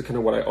for it. And this is kind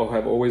of what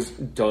I've always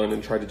done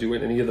and tried to do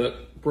in any of the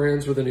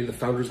brands with any of the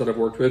founders that I've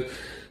worked with.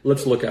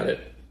 Let's look at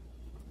it.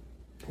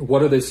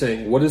 What are they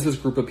saying? What is this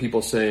group of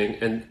people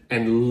saying?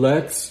 And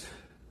let's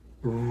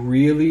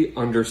really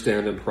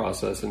understand and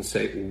process and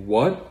say,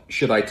 what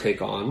should I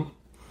take on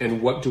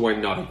and what do I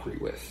not agree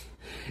with?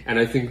 And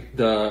I think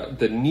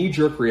the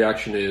knee-jerk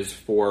reaction is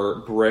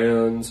for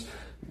brands,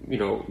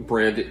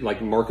 brand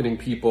like marketing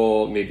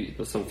people, maybe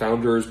some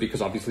founders,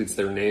 because obviously it's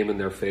their name and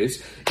their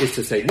face, is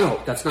to say, no,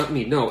 that's not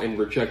me, no, and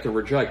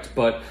reject.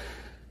 But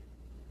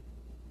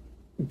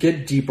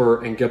get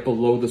deeper and get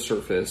below the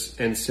surface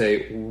and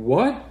say,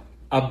 what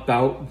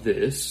about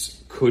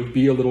this could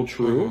be a little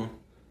true?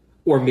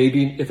 Or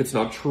maybe if it's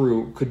not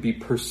true, could be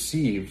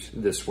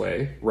perceived this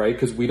way, right?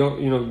 Because we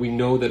don't, we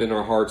know that in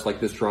our hearts, like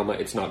this drama,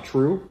 it's not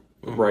true,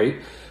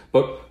 right?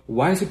 But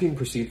why is it being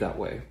perceived that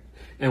way?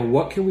 And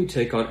what can we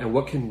take on and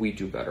what can we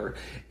do better?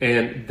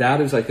 And that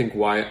is, I think,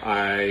 why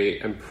I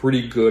am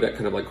pretty good at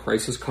kind of like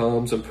crisis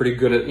comms. I'm pretty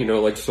good at,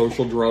 like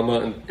social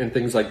drama and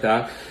things like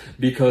that,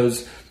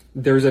 because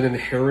there's an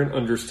inherent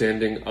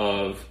understanding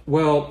of,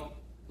 well,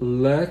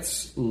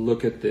 let's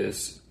look at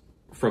this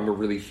from a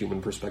really human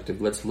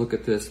perspective. Let's look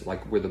at this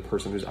like we're the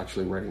person who's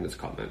actually writing this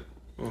comment,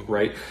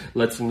 right?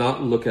 Let's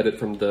not look at it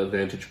from the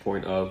vantage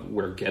point of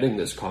we're getting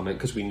this comment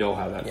because we know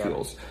how that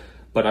feels.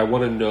 But I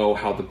want to know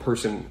how the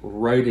person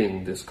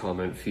writing this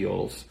comment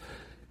feels,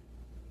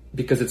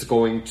 because it's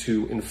going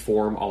to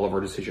inform all of our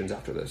decisions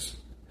after this.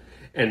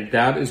 And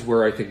that is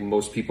where I think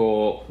most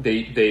people,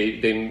 they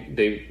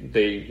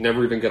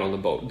never even get on the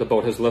boat. The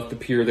boat has left the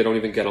pier. They don't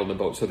even get on the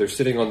boat. So they're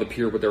sitting on the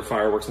pier with their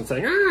fireworks and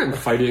saying, I'm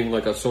fighting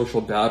like a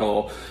social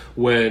battle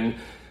when,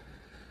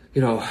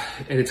 and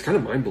it's kind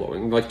of mind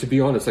blowing. Like, to be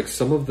honest, like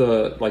some of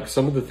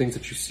the things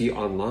that you see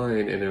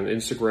online and on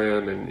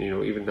Instagram and,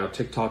 even now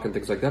TikTok and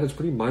things like that, it's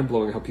pretty mind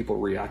blowing how people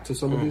react to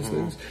some of these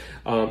things.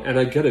 And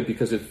I get it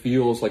because it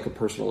feels like a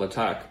personal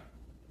attack.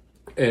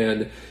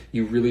 And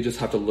you really just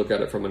have to look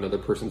at it from another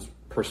person's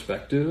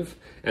perspective,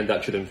 and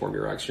that should inform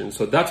your action.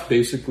 So that's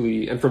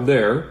basically, and from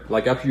there,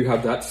 like after you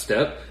have that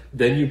step,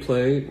 then you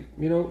play,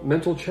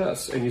 mental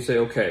chess, and you say,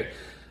 okay,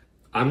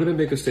 I'm going to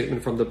make a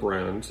statement from the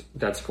brand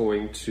that's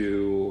going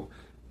to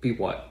be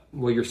what?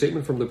 Well, your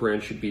statement from the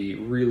brand should be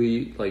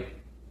really like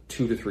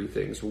 2 to 3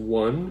 things.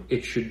 One,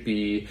 it should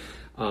be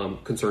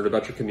concerned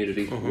about your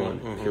community,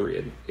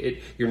 period.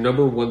 Your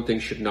number one thing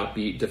should not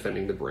be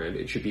defending the brand.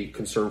 It should be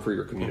concern for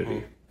your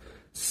community.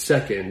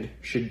 Second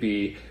should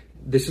be,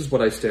 this is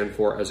what I stand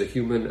for as a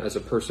human, as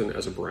a person,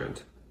 as a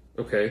brand.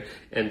 Okay.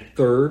 And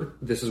third,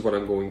 this is what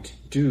I'm going to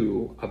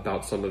do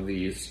about some of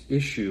these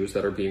issues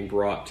that are being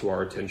brought to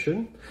our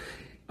attention.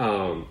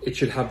 It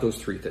should have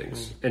those 3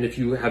 things. And if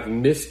you have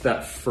missed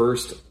that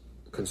first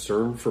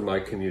concern for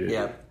my community,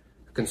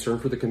 concern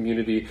for the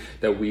community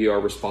that we are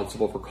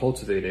responsible for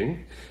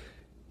cultivating,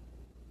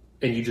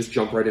 and you just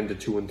jump right into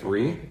 2 and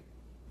 3,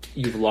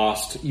 you've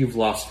lost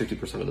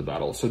 50% of the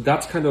battle. So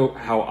that's kind of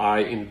how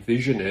I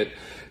envision it,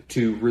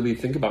 to really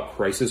think about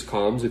crisis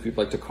comms, if you'd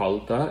like to call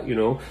it that,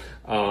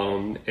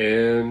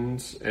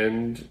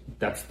 and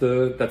that's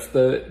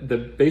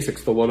the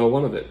basics, the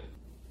 101 of it.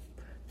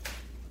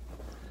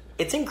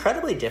 It's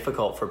incredibly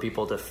difficult for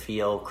people to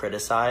feel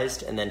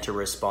criticized and then to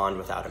respond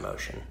without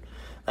emotion.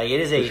 Like it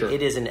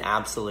is an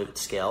absolute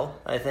skill,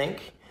 I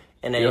think.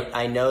 And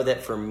I know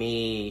that for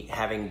me,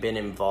 having been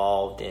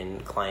involved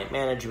in client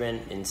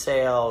management, in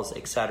sales,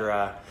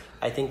 etc.,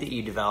 I think that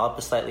you develop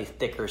a slightly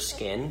thicker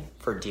skin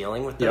for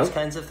dealing with those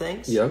kinds of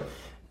things.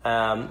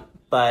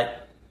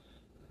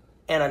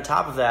 And on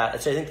top of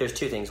that, so I think there's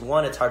 2 things.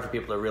 One, it's hard for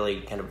people to really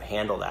kind of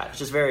handle that.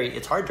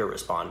 It's hard to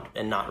respond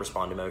and not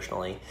respond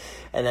emotionally.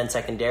 And then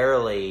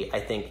secondarily, I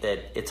think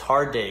that it's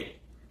hard to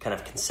kind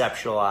of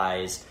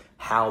conceptualize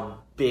how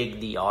big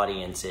the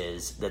audience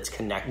is that's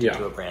connected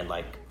to a brand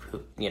like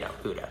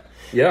Huda.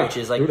 Which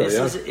is like,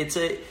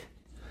 Huda,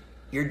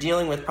 you're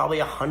dealing with probably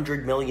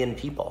 100 million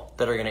people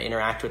that are going to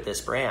interact with this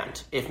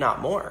brand, if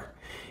not more.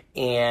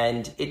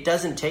 And it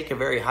doesn't take a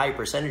very high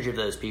percentage of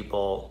those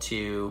people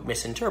to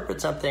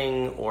misinterpret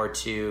something or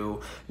to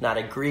not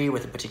agree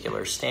with a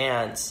particular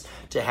stance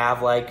to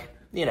have like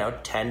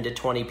 10 to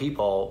 20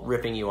 people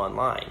ripping you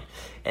online.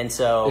 And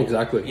so,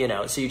 exactly.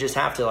 So you just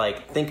have to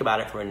like think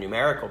about it from a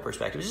numerical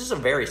perspective. It's just a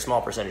very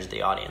small percentage of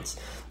the audience.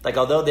 Like,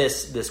 although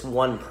this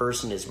one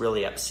person is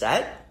really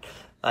upset,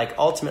 like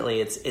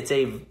ultimately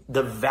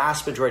the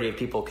vast majority of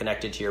people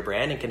connected to your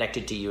brand and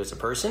connected to you as a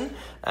person,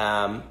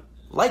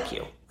 like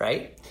you,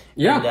 right?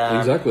 Yeah, and,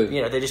 exactly.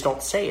 They just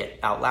don't say it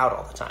out loud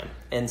all the time.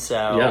 And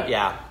so,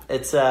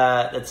 it's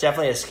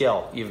definitely a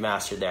skill you've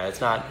mastered there.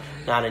 It's not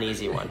an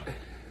easy one.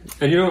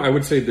 And I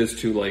would say this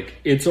too, like,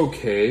 it's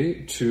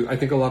okay to, I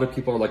think a lot of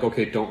people are like,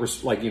 okay, don't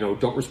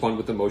respond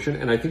with emotion.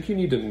 And I think you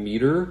need to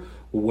meter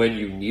when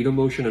you need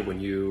emotion and when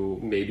you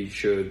maybe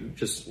should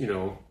just,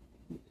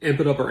 amp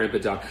it up or amp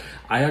it down.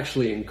 I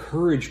actually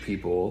encourage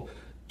people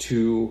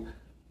to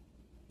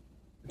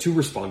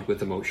respond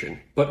with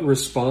emotion, but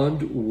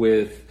respond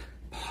with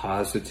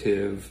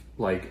positive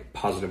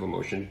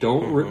emotion.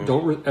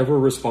 Don't ever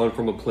respond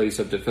from a place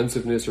of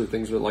defensiveness or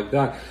things like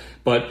that.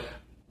 But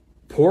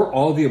pour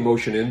all the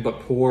emotion in,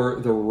 but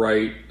pour the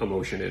right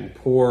emotion in.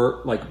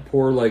 Pour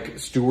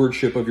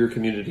stewardship of your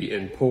community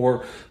in.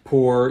 Pour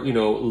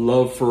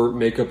love for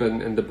makeup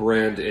and the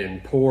brand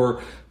in.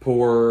 Pour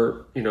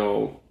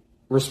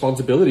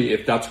responsibility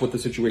if that's what the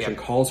situation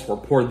calls for.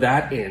 Pour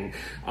that in.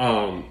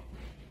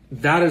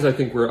 That is, I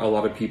think, where a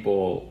lot of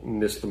people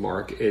miss the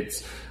mark.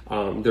 It's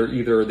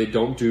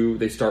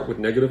they start with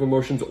negative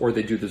emotions, or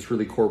they do this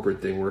really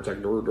corporate thing where it's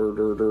like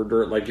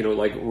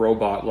like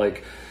robot,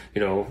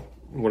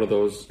 one of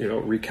those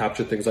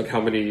recapture things, like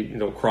how many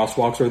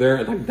crosswalks are there,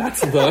 and like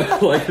that's the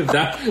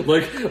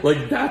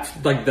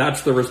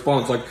that's the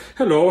response, like,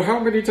 hello, how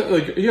many times,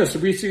 like, yes,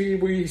 we see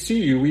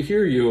you, we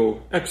hear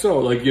you,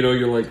 XO,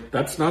 you're like,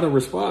 that's not a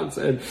response.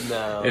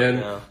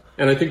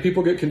 And I think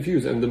people get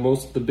confused, and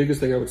the biggest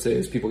thing I would say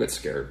is people get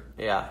scared.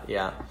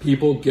 Yeah.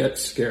 People get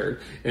scared,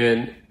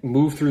 and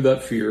move through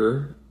that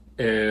fear,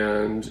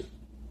 and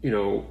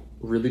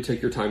really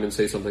take your time and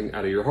say something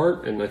out of your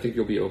heart, and I think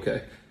you'll be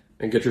okay.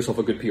 And get yourself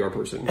a good PR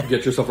person.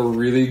 Get yourself a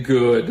really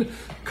good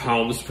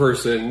comms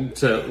person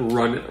to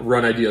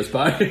run ideas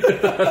by.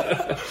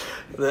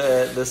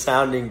 The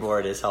sounding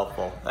board is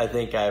helpful. I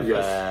think we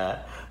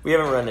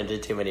haven't run into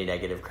too many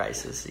negative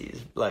crises,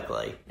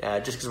 luckily,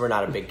 just because we're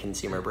not a big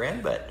consumer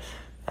brand. But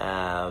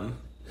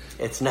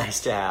it's nice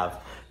to have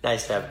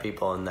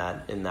people in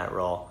that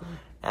role.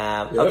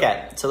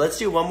 Okay, so let's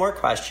do one more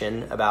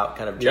question about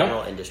kind of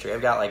general industry.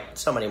 I've got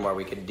so many more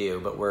we could do,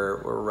 but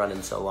we're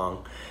running so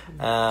long.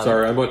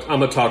 Sorry,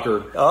 I'm a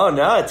talker. Oh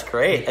no, it's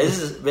great.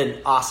 This has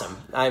been awesome.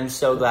 I'm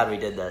so glad we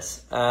did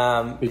this.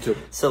 Me too.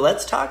 So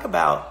let's talk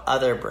about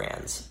other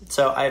brands.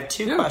 So I have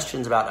two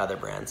questions about other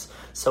brands.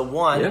 So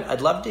one, I'd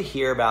love to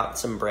hear about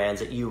some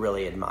brands that you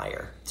really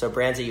admire. So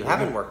brands that you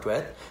haven't worked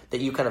with,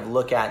 that you kind of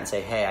look at and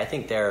say, hey, I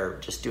think they're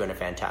just doing a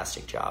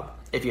fantastic job,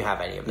 if you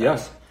have any of those.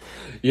 Yes.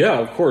 Yeah,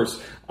 of course.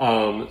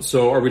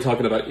 So are we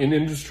talking about in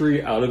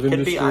industry, out of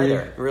industry? Could be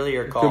either. Really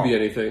your call. Could be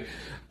anything.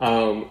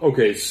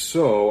 Okay,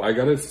 so I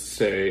gotta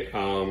say,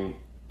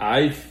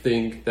 I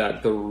think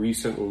that the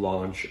recent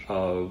launch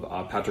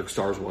of Patrick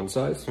Starr's One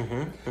Size,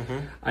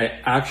 I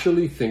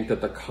actually think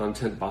that the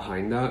content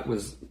behind that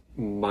was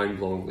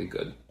mind-blowingly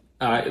good.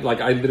 I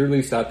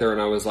literally sat there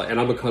and I was like, and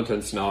I'm a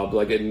content snob,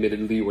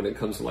 admittedly, when it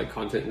comes to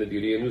content in the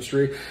beauty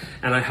industry.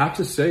 And I have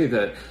to say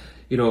that,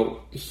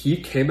 he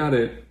came at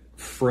it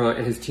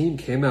and his team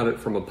came at it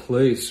from a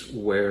place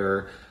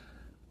where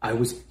I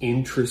was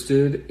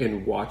interested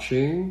in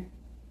watching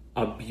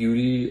a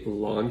beauty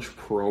launch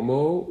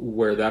promo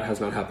where that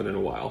has not happened in a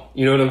while.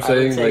 You know what I'm saying?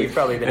 I would say you've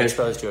probably been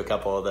exposed to a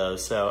couple of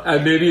those, so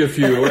maybe a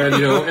few, and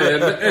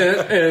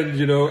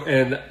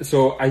and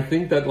so I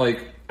think that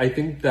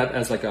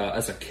as a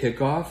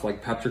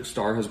kickoff, Patrick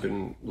Starr has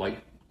been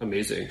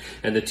amazing,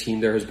 and the team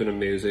there has been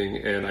amazing,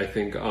 and I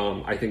think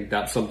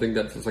that's something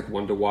that's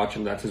one to watch,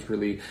 and that has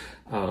really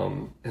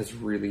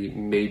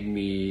made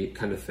me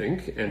kind of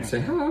think and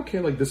say, okay,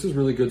 this is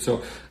really good.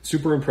 So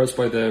super impressed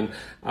by them.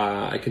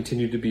 I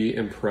continue to be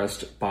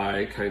impressed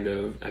by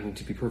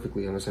to be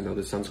perfectly honest, I know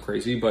this sounds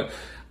crazy, but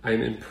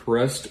I'm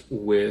impressed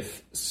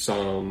with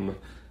some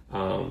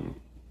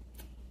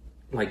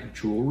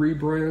jewelry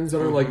brands that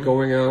are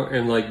going out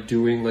and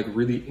doing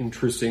really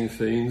interesting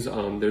things.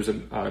 There's a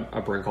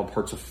brand called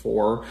Parts of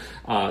Four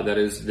that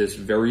is this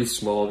very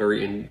small,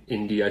 very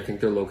indie. I think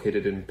they're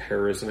located in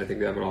Paris, and I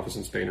think they have an office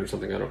in Spain or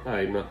something.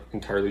 I'm not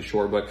entirely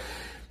sure, but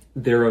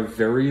they're a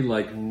very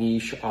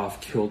niche,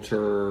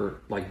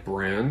 off-kilter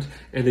brand,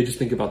 and they just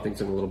think about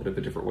things in a little bit of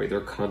a different way.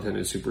 Their content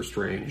is super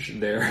strange.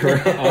 Their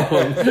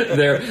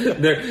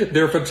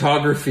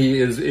photography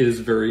is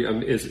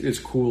very is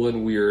cool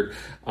and weird.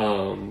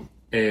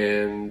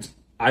 And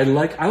I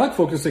like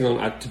focusing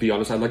on, to be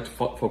honest, I like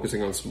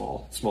focusing on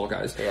small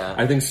guys. Yeah.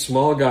 I think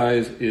small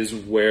guys is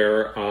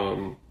where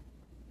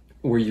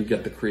where you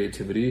get the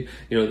creativity.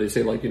 You know, they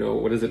say like, you know,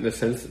 what is it?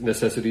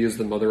 Necessity is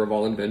the mother of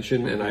all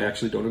invention. And I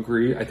actually don't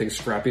agree. I think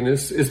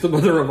scrappiness is the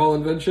mother of all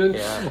invention.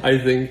 Yeah. I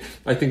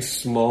think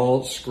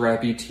small,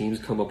 scrappy teams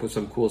come up with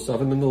some cool stuff.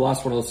 And then the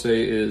last one I'll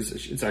say is,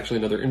 it's actually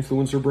another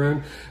influencer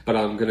brand, but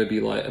I'm going to be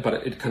like,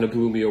 but it kind of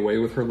blew me away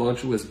with her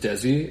launch, was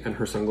Desi and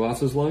her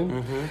sunglasses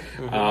line.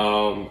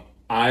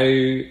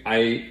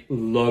 I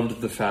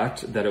loved the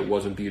fact that it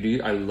wasn't beauty.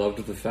 I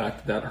loved the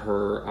fact that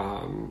her,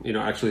 you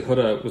know, actually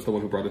Huda was the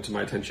one who brought it to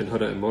my attention.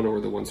 Huda and Mona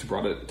were the ones who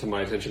brought it to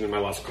my attention in my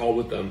last call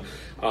with them.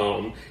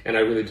 And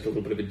I really did a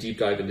little bit of a deep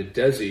dive into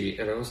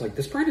Desi, and I was like,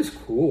 this brand is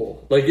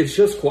cool. Like, it's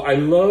just cool. I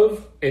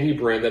love any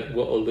brand that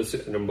will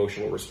elicit an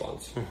emotional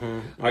response.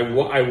 I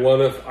want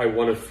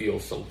to feel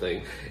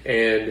something,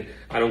 and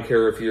I don't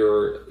care if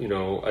you're, you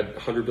know, a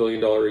 $100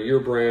 billion a year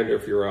brand, or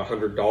if you're a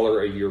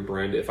 $100 a year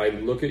brand. If I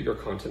look at your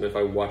content, if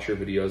I watch your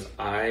videos,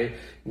 I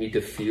need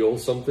to feel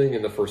something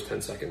in the first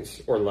 10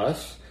 seconds or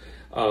less.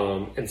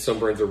 And some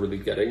brands are really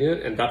getting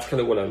it, and that's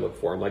kind of what I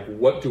look for. I'm like,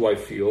 what do I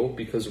feel?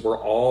 Because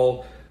we're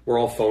all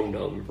phone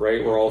numb,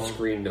 right? We're all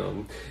screen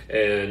numb.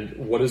 And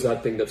what is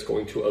that thing that's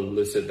going to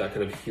elicit that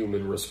kind of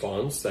human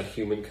response, that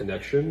human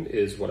connection,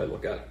 is what I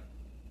look at.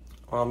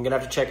 Well, I'm going to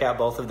have to check out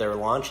both of their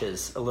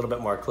launches a little bit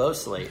more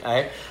closely.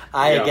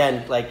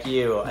 Again, like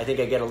you, I think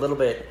I get a little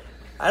bit,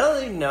 I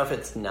don't even know if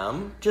it's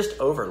numb, just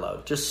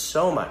overload, just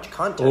so much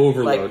content.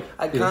 Overload. Like,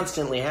 I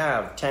constantly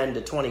have 10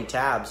 to 20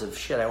 tabs of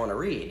shit I want to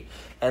read.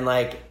 And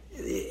like,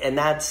 and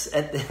there's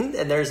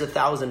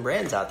 1,000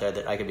 brands out there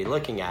that I could be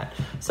looking at.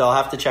 So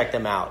I'll have to check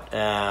them out.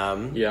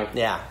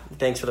 Yeah.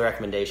 Thanks for the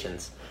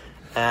recommendations.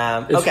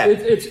 Okay.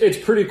 It's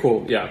pretty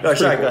cool. Yeah. Oh,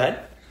 sorry. Cool. Go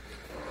ahead.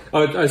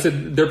 I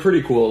said they're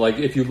pretty cool. Like,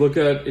 if you look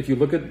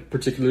at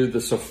particularly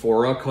the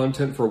Sephora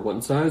content for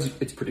one size,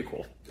 it's pretty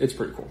cool. It's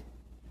pretty cool.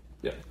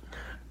 Yeah.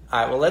 All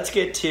right, well, let's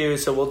get to,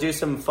 so we'll do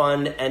some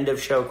fun end of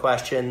show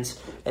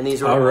questions, and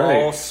these are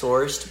all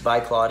sourced by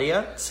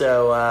Claudia.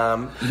 So,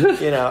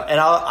 you know, and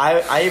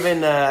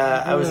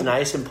I was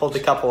nice and pulled a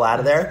couple out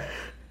of there.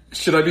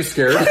 Should I be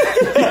scared?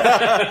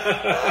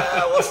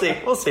 We'll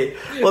see.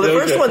 Well, the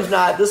first one's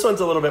not, this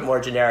one's a little bit more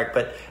generic,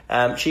 but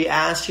she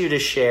asked you to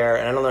share,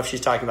 and I don't know if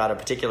she's talking about a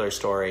particular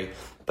story,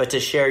 but to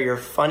share your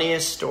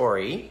funniest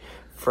story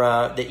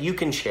that you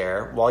can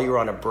share while you were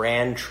on a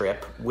brand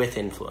trip with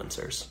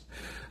influencers.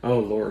 Oh,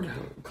 Lord.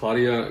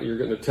 Claudia, you're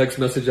getting a text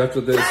message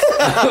after this.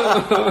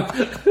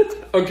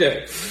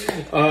 Okay.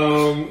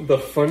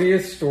 The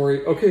funniest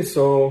story. Okay,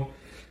 so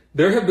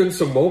there have been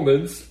some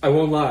moments, I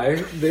won't lie,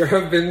 there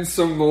have been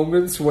some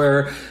moments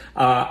where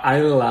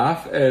I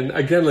laugh. And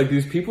again, like,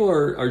 these people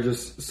are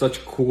just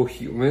such cool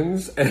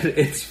humans. And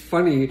it's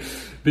funny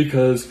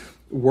because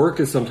work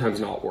is sometimes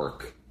not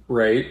work,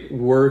 right?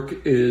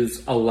 Work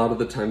is a lot of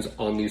the times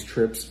on these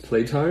trips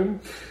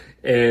playtime.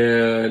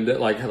 And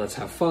like, let's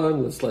have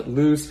fun, let's let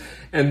loose.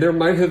 And there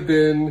might have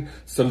been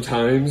some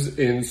times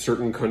in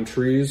certain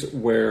countries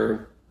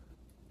where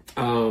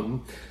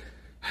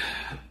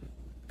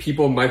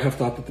people might have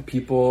thought that the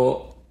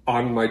people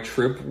on my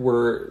trip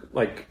were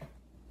like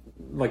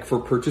for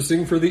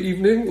purchasing for the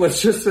evening,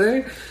 let's just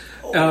say.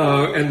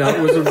 And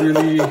that was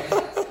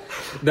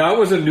that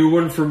was a new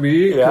one for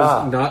me,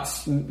 because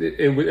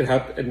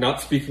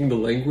not speaking the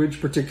language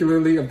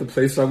particularly of the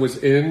place I was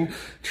in,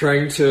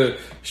 trying to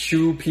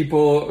shoo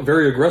people,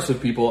 very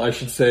aggressive people, I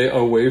should say,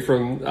 away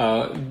from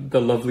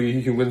the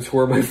lovely humans who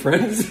are my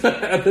friends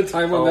at the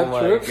time on that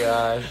trip. Oh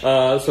my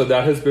gosh! So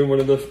that has been one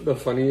of the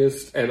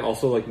funniest and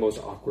also like most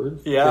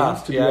awkward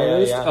things, to be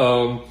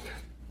honest.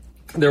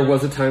 There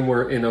was a time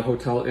where in a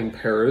hotel in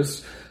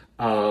Paris,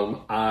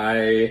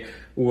 I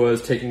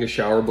was taking a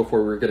shower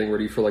before we were getting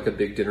ready for like a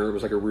big dinner. It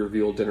was like a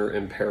reveal dinner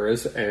in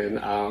Paris, and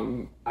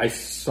I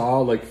saw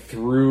like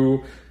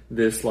through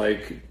this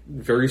like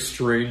very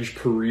strange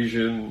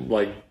Parisian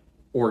like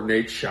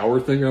ornate shower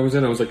thing I was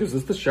in. I was like, is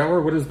this the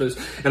shower? What is this?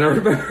 And I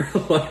remember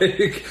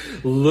like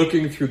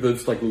looking through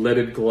this like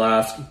leaded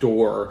glass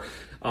door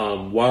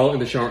while in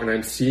the shower, and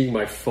I'm seeing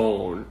my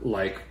phone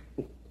like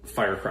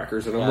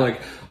firecrackers, and I'm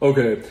like,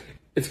 okay,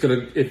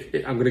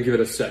 I'm gonna give it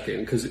a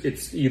second, because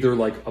it's either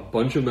like a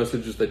bunch of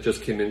messages that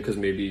just came in because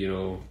maybe, you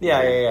know,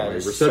 my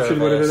reception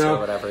went in and out.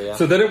 Whatever,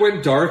 So then it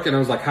went dark, and I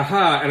was like,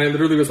 haha, and I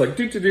literally was like,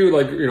 do,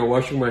 like, you know,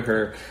 washing my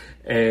hair,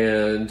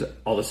 and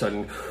all of a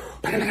sudden,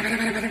 and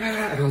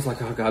I was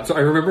like, oh god. So I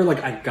remember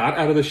like I got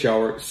out of the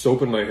shower,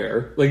 soap in my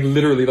hair, like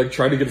literally like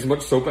trying to get as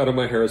much soap out of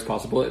my hair as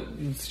possible,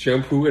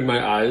 shampoo in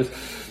my eyes,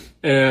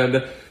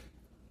 and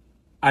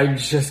I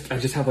just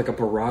have like a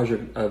barrage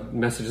of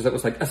messages that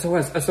was like,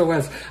 SOS,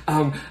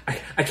 I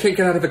can't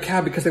get out of a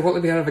cab because they won't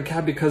let me out of a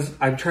cab because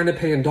I'm trying to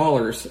pay in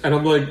dollars. And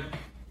I'm like,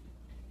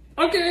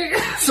 okay.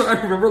 So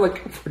I remember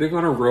like putting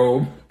on a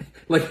robe,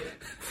 like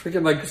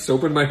freaking like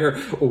soap in my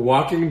hair,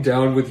 walking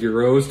down with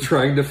euros,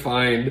 trying to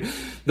find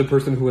the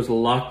person who has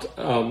locked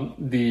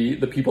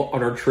the people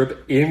on our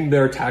trip in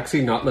their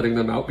taxi, not letting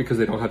them out because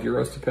they don't have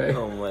euros to pay.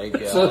 Oh my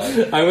god!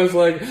 So I was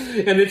like,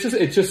 and it's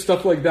just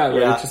stuff like that,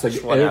 right? It's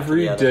just like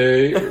every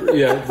day,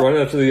 one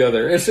after the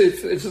other. It's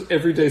just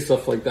everyday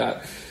stuff like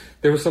that.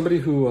 There was somebody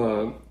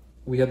who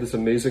we had this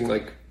amazing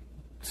like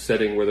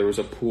setting where there was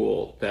a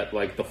pool that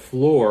like the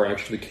floor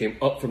actually came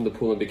up from the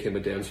pool and became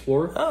a dance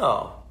floor.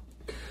 Oh.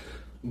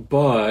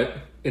 But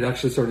it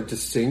actually started to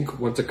sink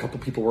once a couple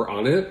people were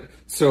on it.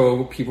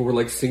 So people were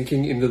like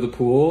sinking into the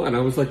pool, and I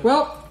was like,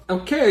 well,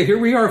 okay, here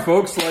we are,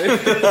 folks.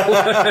 Like,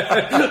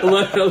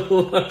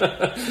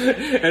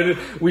 and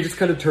we just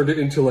kind of turned it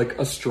into like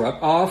a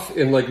strut off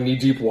in like knee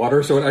deep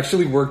water. So it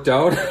actually worked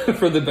out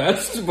for the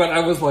best. But I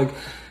was like,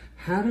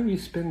 how do we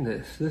spin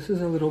this? This is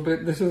going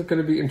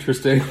to be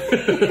interesting.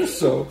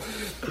 So,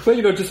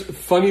 but just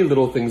funny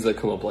little things that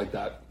come up like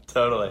that.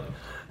 Totally.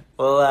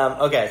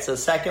 Well, okay, so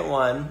second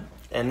one,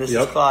 and this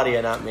is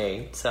Claudia, not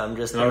me. So I'm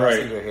just the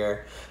messenger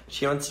here.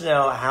 She wants to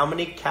know how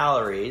many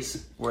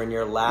calories were in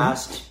your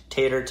last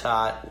tater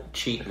tot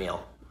cheat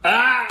meal.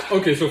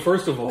 Okay, so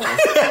first of all,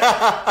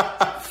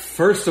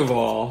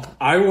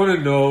 I want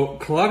to know,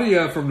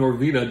 Claudia from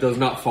Norvina does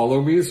not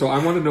follow me, so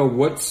I want to know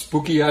what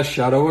spooky-ass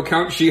shadow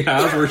account she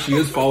has where she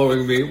is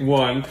following me.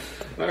 One,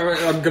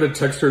 I'm going to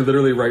text her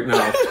literally right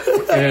now.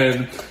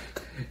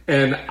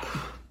 And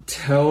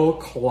tell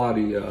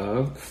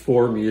Claudia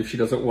for me, if she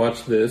doesn't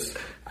watch this,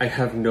 I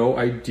have no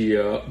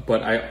idea,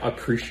 but I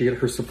appreciate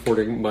her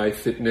supporting my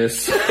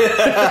fitness.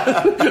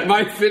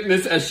 My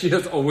fitness as she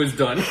has always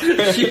done.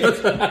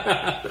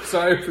 So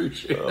I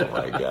appreciate it. Oh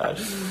my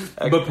gosh.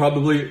 Okay. But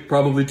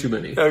probably too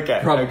many. Okay.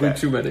 Probably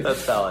too many.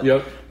 That's solid.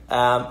 Yep.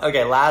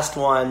 Okay, last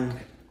one.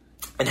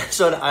 And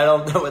so I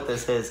don't know what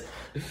this is.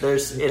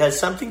 It has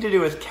something to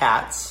do with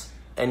cats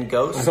and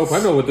ghosts. I hope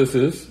I know what this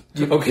is.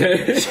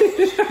 Okay.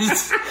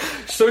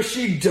 So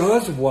she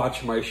does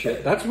watch my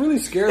shit. That's really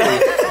scary. I'm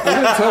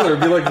gonna tell her,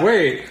 be like,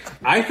 wait,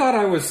 I thought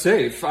I was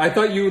safe. I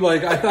thought.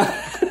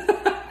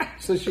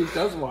 So she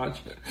does watch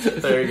it.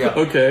 There you go.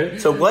 Okay.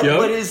 So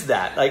what is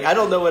that? Like, I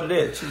don't know what it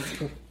is.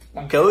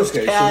 Ghost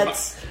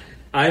cats? So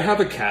I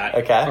have a cat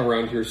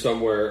around here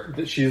somewhere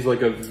that she's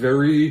like a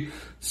very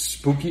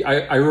spooky.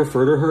 I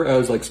refer to her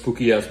as like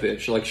spooky ass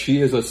bitch. Like, she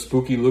is a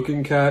spooky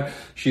looking cat.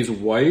 She's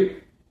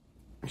white.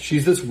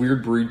 She's this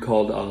weird breed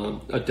called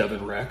a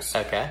Devon Rex.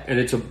 Okay. And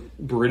it's a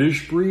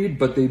British breed,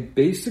 but they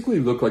basically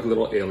look like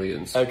little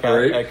aliens. Okay.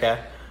 Right? Okay.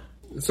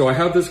 So I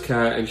have this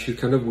cat, and she's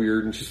kind of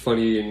weird, and she's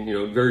funny,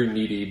 and very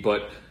needy,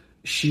 but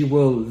she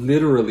will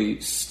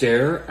literally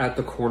stare at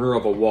the corner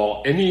of a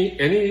wall.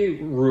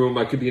 Any room,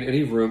 I could be in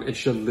any room, and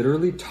she'll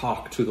literally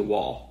talk to the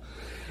wall.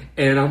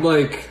 And I'm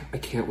like, I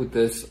can't with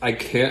this. I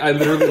can't. I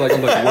literally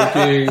I'm like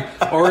working,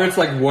 or it's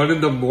like 1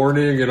 a.m,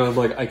 and I'm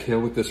like, I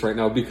can't with this right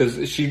now, because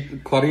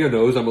Claudia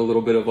knows I'm a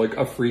little bit of like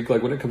a freak,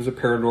 like when it comes to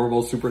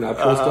paranormal,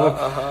 supernatural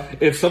stuff.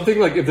 If something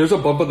like, if there's a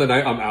bump in the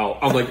night, I'm out.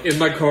 I'm like in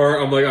my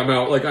car. I'm like, I'm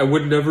out. Like, I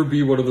would never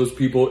be one of those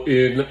people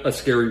in a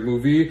scary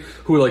movie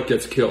who like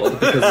gets killed,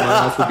 because my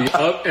house would be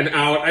up and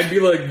out. I'd be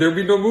like, there'd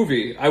be no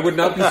movie. I would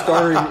not be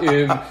starring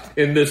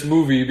in this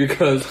movie,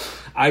 because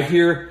I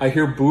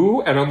hear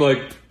boo, and I'm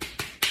like,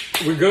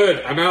 we're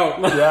good. I'm out.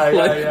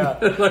 Yeah.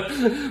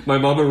 My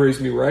mama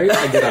raised me right.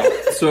 I get out.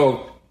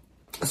 So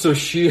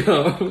she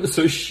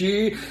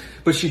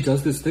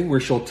does this thing where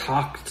she'll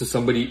talk to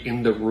somebody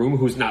in the room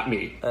who's not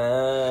me.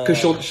 Because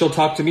she'll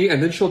talk to me,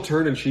 and then she'll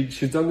turn, and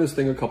she's done this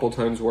thing a couple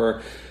times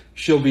where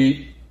she'll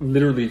be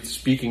literally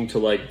speaking to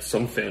like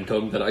some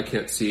phantom that I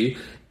can't see,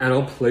 and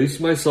I'll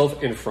place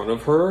myself in front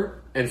of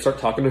her and start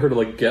talking to her to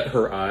like get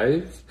her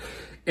eyes.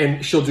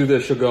 And she'll do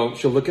this. She'll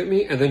look at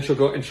me, and then she'll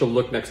go and she'll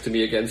look next to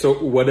me again. So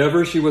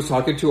whatever she was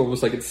talking to,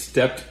 almost like it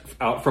stepped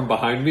out from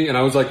behind me, and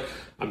I was like,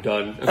 I'm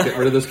done. I'm getting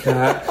rid of this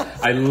cat.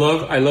 I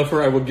love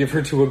her. I will give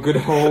her to a good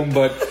home,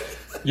 but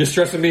you're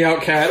stressing me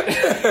out, cat.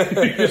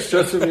 You're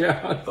stressing me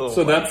out. Oh,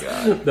 so that's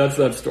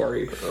that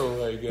story. Oh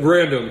my god.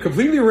 Random,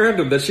 completely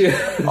random that she.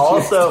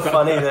 Also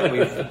funny that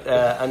we've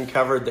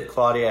uncovered that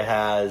Claudia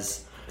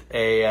has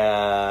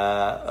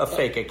a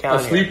fake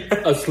account,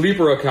 a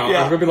sleeper account.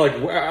 Yeah.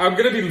 I'm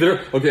gonna be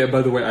literally okay.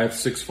 By the way, I have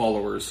 6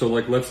 followers, so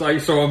like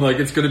so I'm like,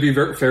 it's gonna be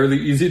fairly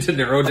easy to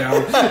narrow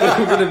down.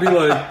 I'm gonna be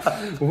like,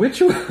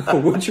 which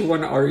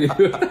one are you?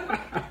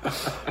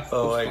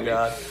 Oh my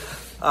god!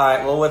 All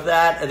right, well, with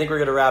that, I think we're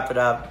gonna wrap it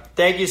up.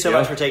 Thank you so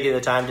much for taking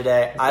the time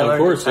today. I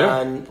learned a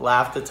ton,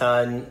 laughed a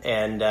ton,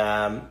 and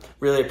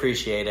really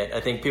appreciate it.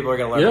 I think people are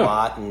gonna learn a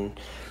lot, and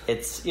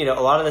it's, a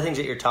lot of the things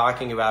that you're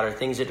talking about are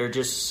things that are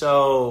just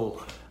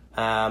so,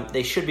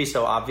 they should be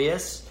so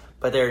obvious,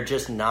 but they're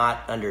just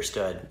not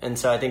understood. And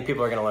so I think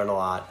people are going to learn a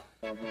lot.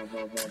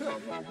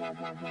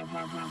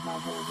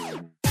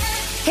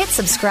 Hit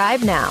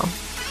subscribe now.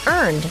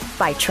 Earned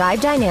by Tribe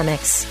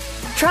Dynamics.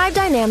 Tribe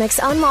Dynamics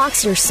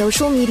unlocks your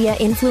social media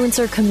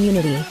influencer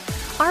community.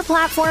 Our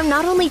platform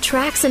not only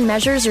tracks and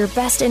measures your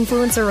best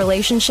influencer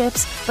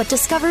relationships, but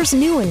discovers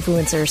new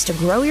influencers to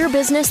grow your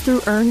business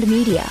through earned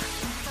media.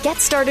 Get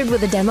started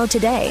with a demo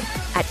today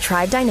at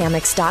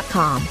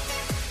tribedynamics.com.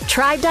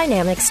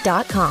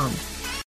 tribedynamics.com.